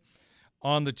spotlight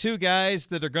on the two guys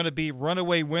that are going to be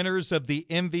runaway winners of the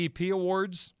MVP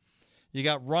awards. You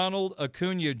got Ronald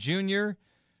Acuna Jr.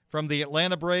 from the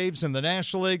Atlanta Braves in the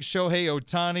National League, Shohei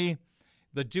Ohtani,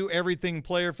 the do-everything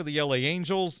player for the LA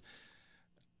Angels.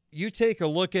 You take a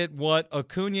look at what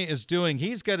Acuna is doing.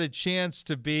 He's got a chance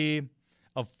to be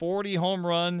a 40 home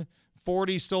run,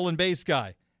 40 stolen base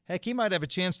guy. Heck, he might have a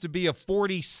chance to be a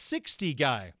 40-60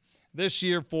 guy this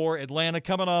year for Atlanta.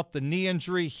 Coming off the knee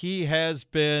injury, he has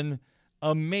been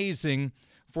amazing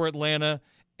for Atlanta.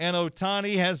 And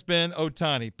Ohtani has been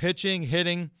Ohtani. Pitching,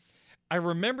 hitting. I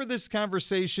remember this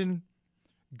conversation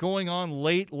going on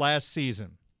late last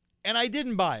season, and I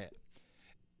didn't buy it.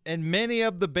 And many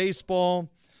of the baseball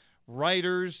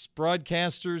writers,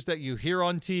 broadcasters that you hear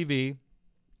on TV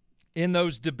in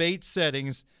those debate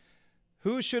settings,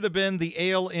 who should have been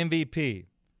the AL MVP?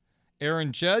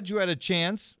 Aaron Judge, who had a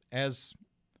chance, as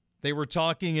they were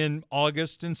talking in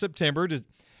August and September, to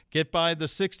get by the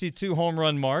 62 home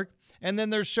run mark. And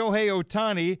then there's Shohei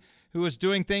Ohtani, who is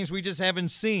doing things we just haven't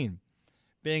seen,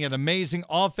 being an amazing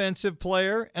offensive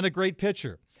player and a great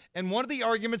pitcher. And one of the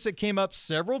arguments that came up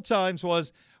several times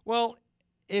was, well,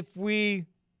 if we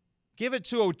give it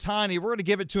to Ohtani, we're going to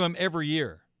give it to him every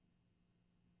year.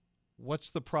 What's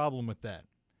the problem with that?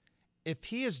 If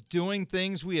he is doing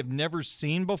things we have never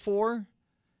seen before,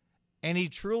 and he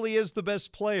truly is the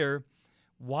best player,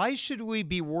 why should we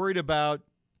be worried about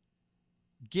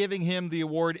giving him the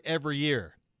award every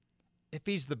year? If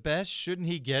he's the best, shouldn't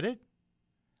he get it?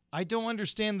 I don't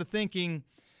understand the thinking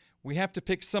we have to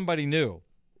pick somebody new.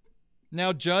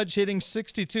 Now, Judge hitting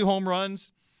 62 home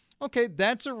runs, okay,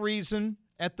 that's a reason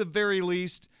at the very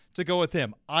least to go with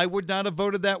him. I would not have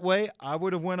voted that way. I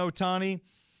would have went Ohtani,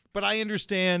 but I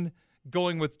understand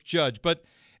going with Judge. But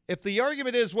if the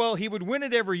argument is, well, he would win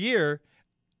it every year,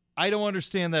 I don't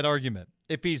understand that argument.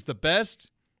 If he's the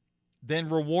best, then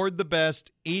reward the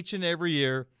best each and every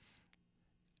year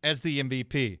as the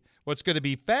MVP. What's going to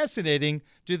be fascinating,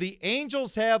 do the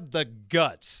Angels have the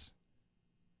guts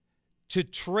to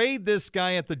trade this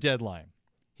guy at the deadline?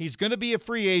 He's going to be a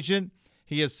free agent.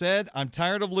 He has said, I'm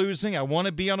tired of losing. I want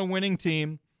to be on a winning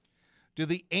team. Do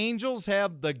the Angels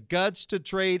have the guts to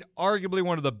trade arguably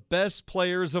one of the best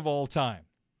players of all time?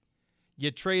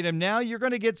 You trade him now, you're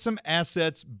going to get some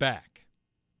assets back.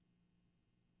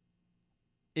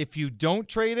 If you don't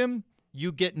trade him,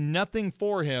 you get nothing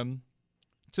for him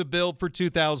to build for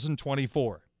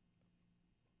 2024.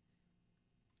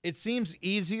 It seems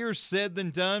easier said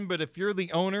than done, but if you're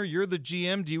the owner, you're the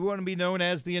GM, do you want to be known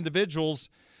as the individuals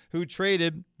who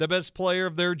traded the best player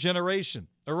of their generation,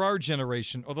 or our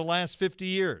generation, or the last 50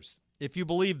 years, if you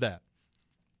believe that?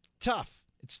 Tough.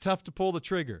 It's tough to pull the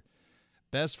trigger.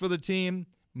 Best for the team,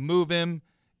 move him,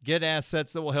 get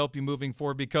assets that will help you moving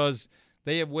forward, because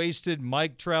they have wasted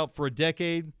Mike Trout for a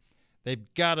decade.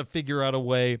 They've got to figure out a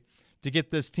way to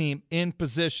get this team in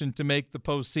position to make the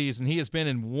postseason. He has been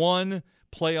in one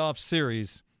playoff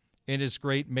series in his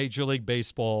great Major League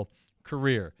Baseball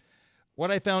career. What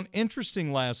I found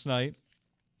interesting last night,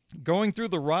 going through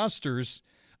the rosters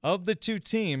of the two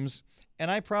teams, and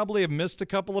I probably have missed a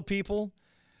couple of people,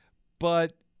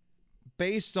 but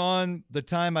based on the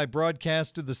time I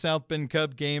broadcasted the South Bend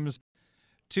Cub games,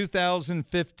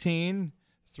 2015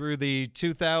 through the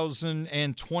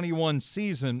 2021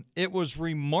 season, it was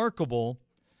remarkable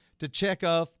to check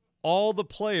off all the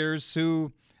players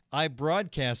who I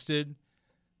broadcasted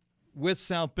with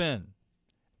South Bend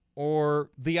or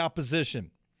the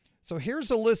opposition. So here's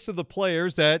a list of the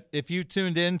players that, if you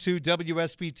tuned in to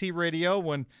WSBT Radio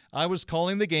when I was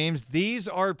calling the games, these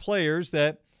are players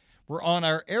that were on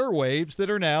our airwaves that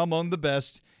are now among the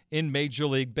best in Major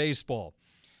League Baseball.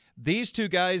 These two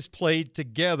guys played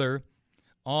together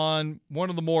on one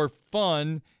of the more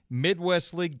fun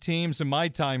Midwest League teams in my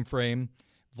time frame.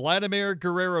 Vladimir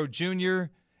Guerrero Jr.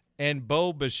 and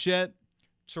Bo Bichette,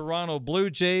 Toronto Blue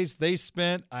Jays. They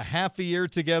spent a half a year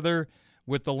together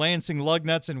with the Lansing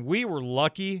Lugnuts, and we were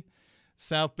lucky.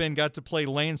 South Bend got to play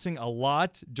Lansing a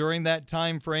lot during that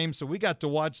time frame, so we got to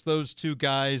watch those two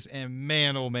guys, and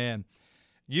man, oh man,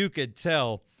 you could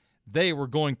tell they were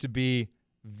going to be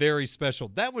very special.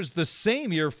 That was the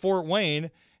same year Fort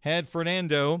Wayne had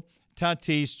Fernando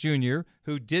Tatis Jr.,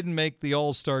 who didn't make the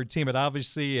All-Star team, but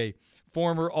obviously a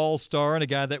former All-Star and a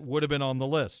guy that would have been on the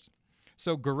list.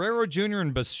 So Guerrero Jr.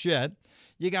 and Bichette.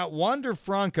 You got Wander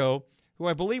Franco, who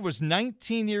I believe was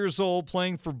 19 years old,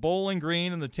 playing for Bowling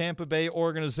Green in the Tampa Bay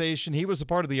organization. He was a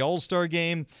part of the All-Star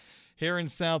game here in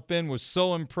South Bend, was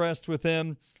so impressed with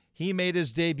him. He made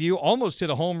his debut, almost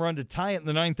hit a home run to tie it in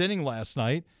the ninth inning last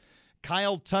night.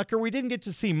 Kyle Tucker, we didn't get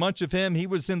to see much of him. He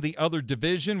was in the other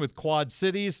division with Quad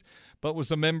Cities, but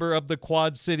was a member of the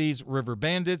Quad Cities River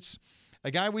Bandits.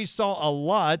 A guy we saw a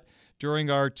lot during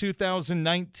our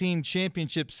 2019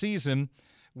 championship season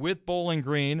with Bowling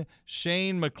Green,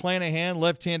 Shane McClanahan,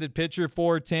 left-handed pitcher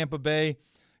for Tampa Bay.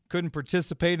 Couldn't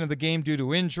participate in the game due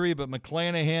to injury, but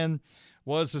McClanahan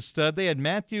was a stud. They had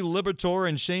Matthew Liberatore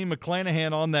and Shane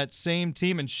McClanahan on that same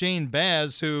team, and Shane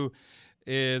Baz, who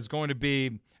is going to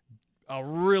be a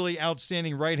really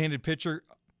outstanding right-handed pitcher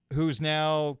who's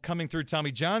now coming through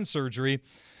Tommy John surgery.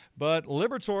 But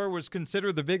Liberatore was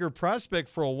considered the bigger prospect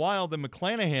for a while than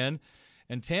McClanahan,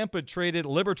 and Tampa traded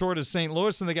Liberatore to St.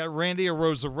 Louis, and they got Randy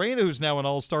Arozarena, who's now an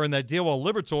all-star in that deal, while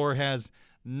Liberatore has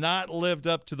not lived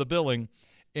up to the billing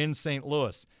in St.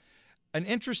 Louis. An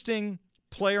interesting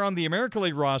player on the American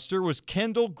League roster was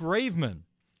Kendall Graveman.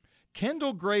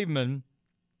 Kendall Graveman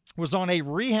was on a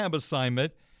rehab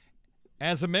assignment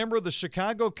as a member of the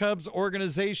Chicago Cubs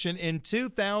organization in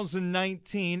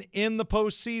 2019 in the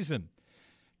postseason.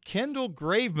 Kendall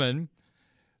Graveman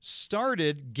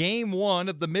started Game 1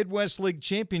 of the Midwest League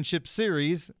Championship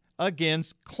Series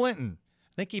against Clinton.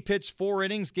 I think he pitched 4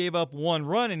 innings, gave up 1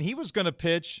 run, and he was going to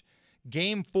pitch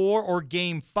Game 4 or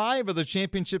Game 5 of the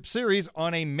Championship Series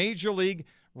on a Major League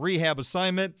rehab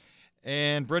assignment.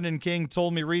 And Brendan King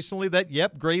told me recently that,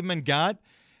 yep, Graveman got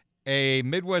a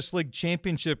Midwest League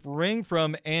Championship ring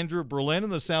from Andrew Berlin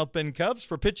and the South Bend Cubs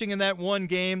for pitching in that one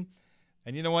game.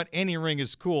 And you know what? Any ring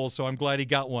is cool, so I'm glad he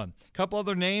got one. A couple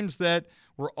other names that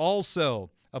were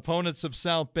also opponents of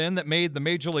South Bend that made the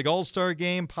Major League All-Star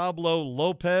game. Pablo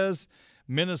Lopez,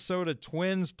 Minnesota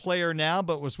Twins player now,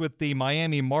 but was with the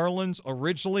Miami Marlins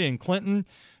originally in Clinton.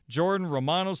 Jordan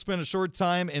Romano spent a short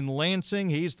time in Lansing.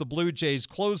 He's the Blue Jays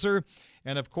closer.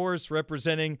 And, of course,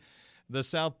 representing the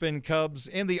South Bend Cubs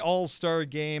in the All-Star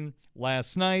game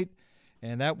last night.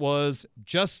 And that was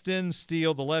Justin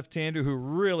Steele, the left-hander who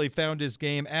really found his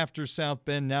game after South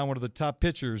Bend, now one of the top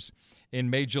pitchers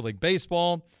in Major League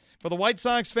Baseball. For the White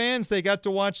Sox fans, they got to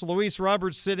watch Luis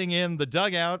Roberts sitting in the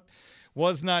dugout.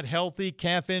 Was not healthy,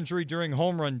 calf injury during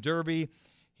home run derby.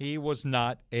 He was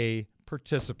not a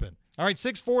participant. All right,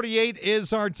 6:48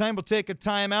 is our time. We'll take a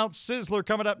timeout. Sizzler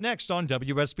coming up next on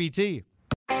WSBT.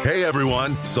 Hey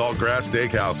everyone, Saltgrass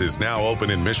Steakhouse is now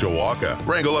open in Mishawaka.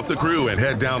 Wrangle up the crew and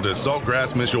head down to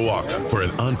Saltgrass Mishawaka for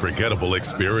an unforgettable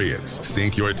experience.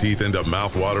 Sink your teeth into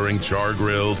mouth-watering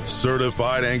char-grilled,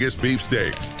 certified Angus beef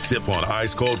steaks. Sip on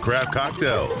ice-cold craft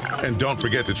cocktails. And don't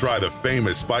forget to try the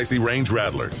famous spicy range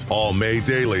rattlers, all made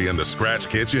daily in the Scratch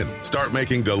Kitchen. Start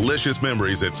making delicious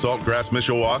memories at Saltgrass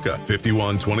Mishawaka,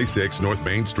 5126 North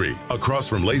Main Street, across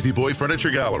from Lazy Boy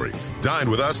Furniture Galleries. Dine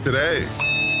with us today.